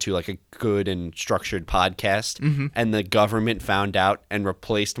theories into like a good and structured podcast, and the government found out and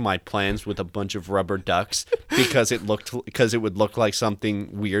replaced my plans with a bunch of rubber ducks because it would look like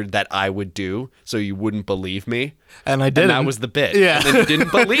something weird that I would do, so you wouldn't believe me. And I did. And that was the bit. Yeah. And then you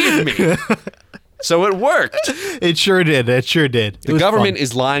didn't believe me. So it worked. It sure did. The government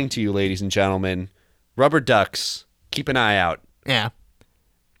is lying to you, ladies and gentlemen. Rubber ducks. Keep an eye out. Yeah.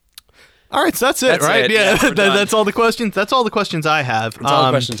 All right, so that's it, That's right? it. Yeah, Yeah, we're done. that's all the questions. That's all the questions I have. That's all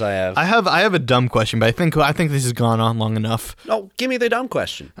the questions I have. I have a dumb question, but I think this has gone on long enough. No, give me the dumb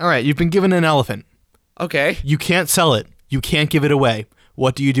question. All right, you've been given an elephant. Okay. You can't sell it. You can't give it away.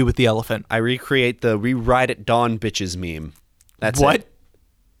 What do you do with the elephant? I recreate the "Rewrite It Dawn bitches" meme. That's What? It.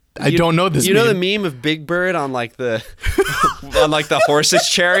 I don't know this. You know the meme. meme of Big Bird on like the the horse's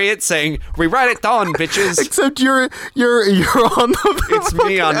chariot saying "Rewrite it Dawn bitches." Except you're on the. It's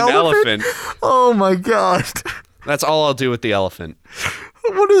me on an elephant. Oh my god! That's all I'll do with the elephant.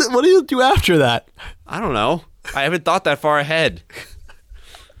 What do you do after that? I don't know. I haven't thought that far ahead.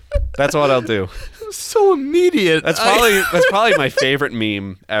 That's what I'll do. So immediate. That's probably my favorite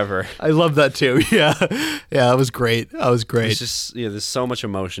meme ever. I love that too. Yeah, that was great. It's just there's so much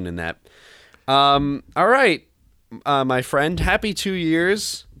emotion in that. All right, my friend. Happy 2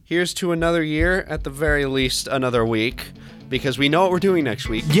 years. Here's to another year. At the very least, another week, because we know what we're doing next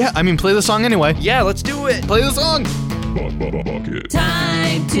week. Yeah, I mean, play the song anyway. Yeah, let's do it. Play the song.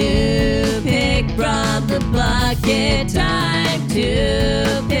 Time to pick from the bucket. Time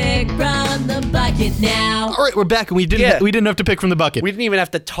to pick from the bucket now. All right, we're back, and we didn't have to pick from the bucket. We didn't even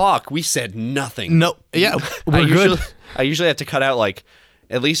have to talk. We said nothing. No, yeah, we're good. I usually have to cut out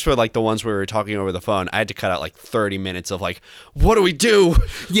at least for the ones where we were talking over the phone, I had to cut out 30 minutes of what do we do?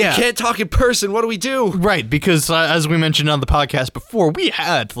 Yeah. We can't talk in person. What do we do? Right, because as we mentioned on the podcast before, we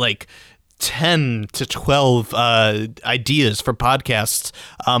had 10 to 12 ideas for podcasts,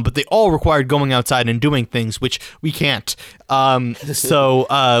 but they all required going outside and doing things, which we can't.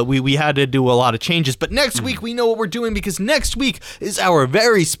 So we had to do a lot of changes. But next week, we know what we're doing, because next week is our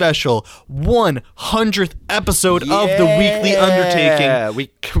very special 100th episode of the Weekly Undertaking. Yeah, we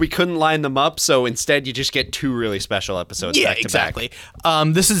couldn't line them up, so instead you just get 2 really special episodes back to exactly.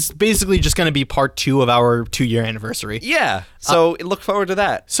 back. This is basically just going to be part 2 of our 2-year anniversary. Yeah, so look forward to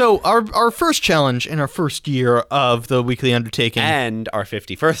that. So our first challenge in our first year of the Weekly Undertaking, And our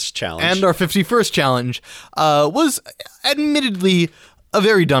 51st challenge. and our 51st challenge, was admittedly a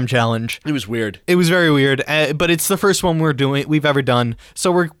very dumb challenge. It was weird. It was very weird, but it's the first one we've ever done.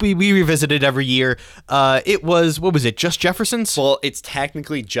 So we revisit it every year. It was, what was it, Just Jefferson's? Well, it's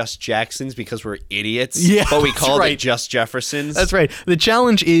technically Just Jackson's because we're idiots. Yeah, but we that's called right. it Just Jefferson's. That's right. The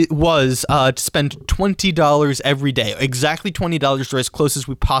challenge was to spend $20 every day, exactly $20, or as close as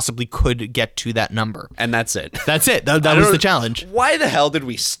we possibly could get to that number. And that's it. That's it. That was the challenge. Why the hell did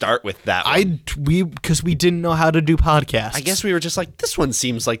we start with that one? Because we didn't know how to do podcasts. I guess we were just this one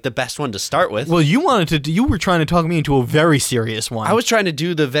seems like the best one to start with. Well, you were trying to talk me into a very serious one. I was trying to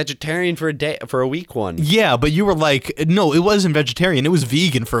do the vegetarian for a week one. Yeah, but you were like, no, it wasn't vegetarian. It was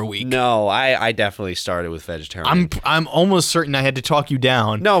vegan for a week. No, I definitely started with vegetarian. I'm almost certain I had to talk you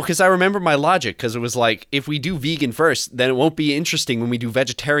down. No, because I remember my logic, because it was if we do vegan first, then it won't be interesting when we do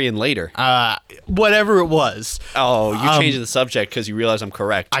vegetarian later. Whatever it was. Oh, you changed the subject because you realize I'm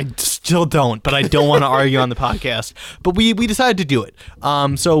correct. I still don't, but I don't want to argue on the podcast. But we decided to do it.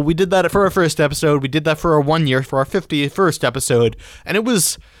 So we did that for our first episode. We did that for our 1 year, for our 51st episode, and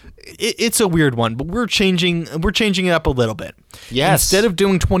it's a weird one, but we're changing it up a little bit. Yes. Instead of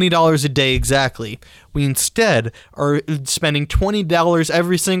doing $20 a day exactly, we instead are spending $20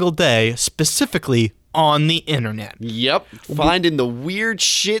 every single day, specifically on the internet. Yep. Finding the weird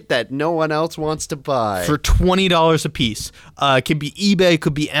shit that no one else wants to buy. For $20 a piece. It could be eBay,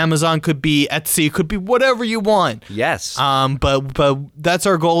 could be Amazon, could be Etsy, could be whatever you want. Yes. But that's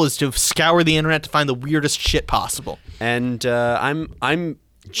our goal, is to scour the internet to find the weirdest shit possible. And I'm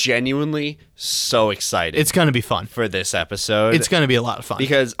genuinely so excited. It's going to be fun. for this episode. It's going to be a lot of fun.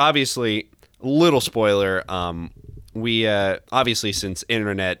 because obviously, little spoiler, we obviously, since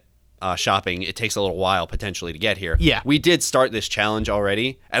internet shopping, it takes a little while potentially to get here. Yeah. We did start this challenge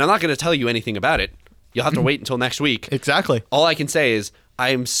already, and I'm not going to tell you anything about it. You'll have to wait until next week. Exactly. All I can say is I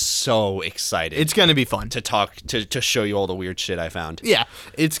am so excited It's going to be fun. to talk to show you all the weird shit I found. Yeah,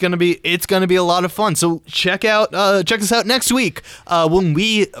 it's gonna be a lot of fun. So check us out next week when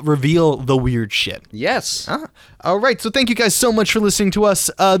we reveal the weird shit. Yes. All right, so thank you guys so much for listening to us.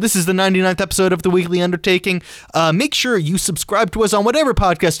 This is the 99th episode of The Weekly Undertaking. Make sure you subscribe to us on whatever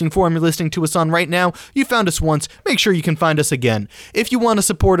podcasting forum you're listening to us on right now. You found us once, make sure you can find us again. If you want to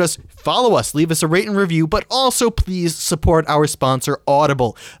support us, follow us, leave us a rate and review, but also please support our sponsor, Audible.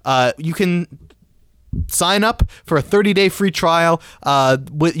 You can sign up for a 30-day free trial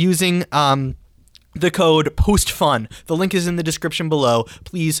using the code POSTFUN. The link is in the description below.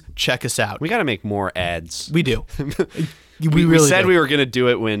 Please check us out. We got to make more ads. We do. We really said do. we were going to do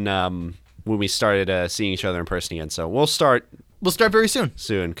it when we started seeing each other in person again. So we'll start we'll start very soon.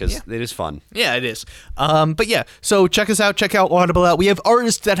 because it is fun. Yeah, it is. But yeah, so check us out. Check out Audible out. We have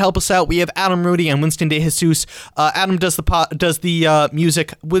artists that help us out. We have Adam Rudy and Winston De Jesus. Adam does the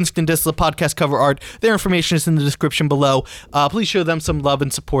music. Winston does the podcast cover art. Their information is in the description below. Please show them some love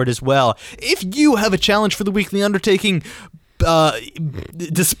and support as well. If you have a challenge for the Weekly Undertaking,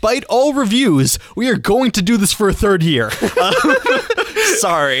 despite all reviews, we are going to do this for a third year.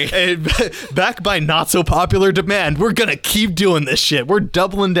 Sorry. And back by not so popular demand, we're gonna keep doing this shit. We're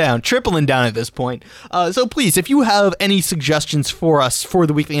doubling down, tripling down at this point. So please, if you have any suggestions for us for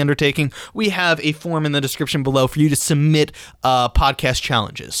the Weekly Undertaking, we have a form in the description below for you to submit podcast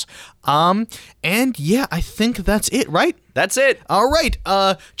challenges. And yeah, I think that's it, right? That's it. All right.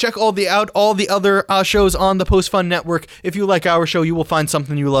 Check all the other shows on the Post Fun Network. If you like our show, you will find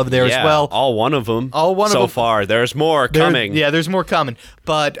something you love there as well. All one of them. All so far. There's more coming. Yeah, there's more coming.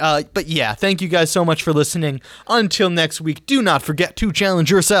 But yeah, thank you guys so much for listening. Until next week, do not forget to challenge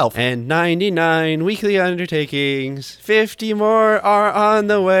yourself. And 99 weekly undertakings. 50 more are on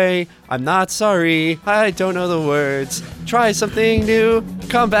the way. I'm not sorry. I don't know the words. Try something new.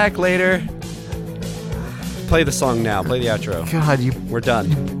 Come back later. Play the song now. Play the outro. God, We're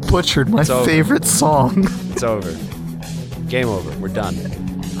done. butchered my over. favorite song. It's over. Game over. We're done.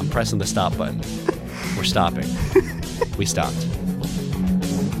 I'm pressing the stop button. We're stopping. We stopped.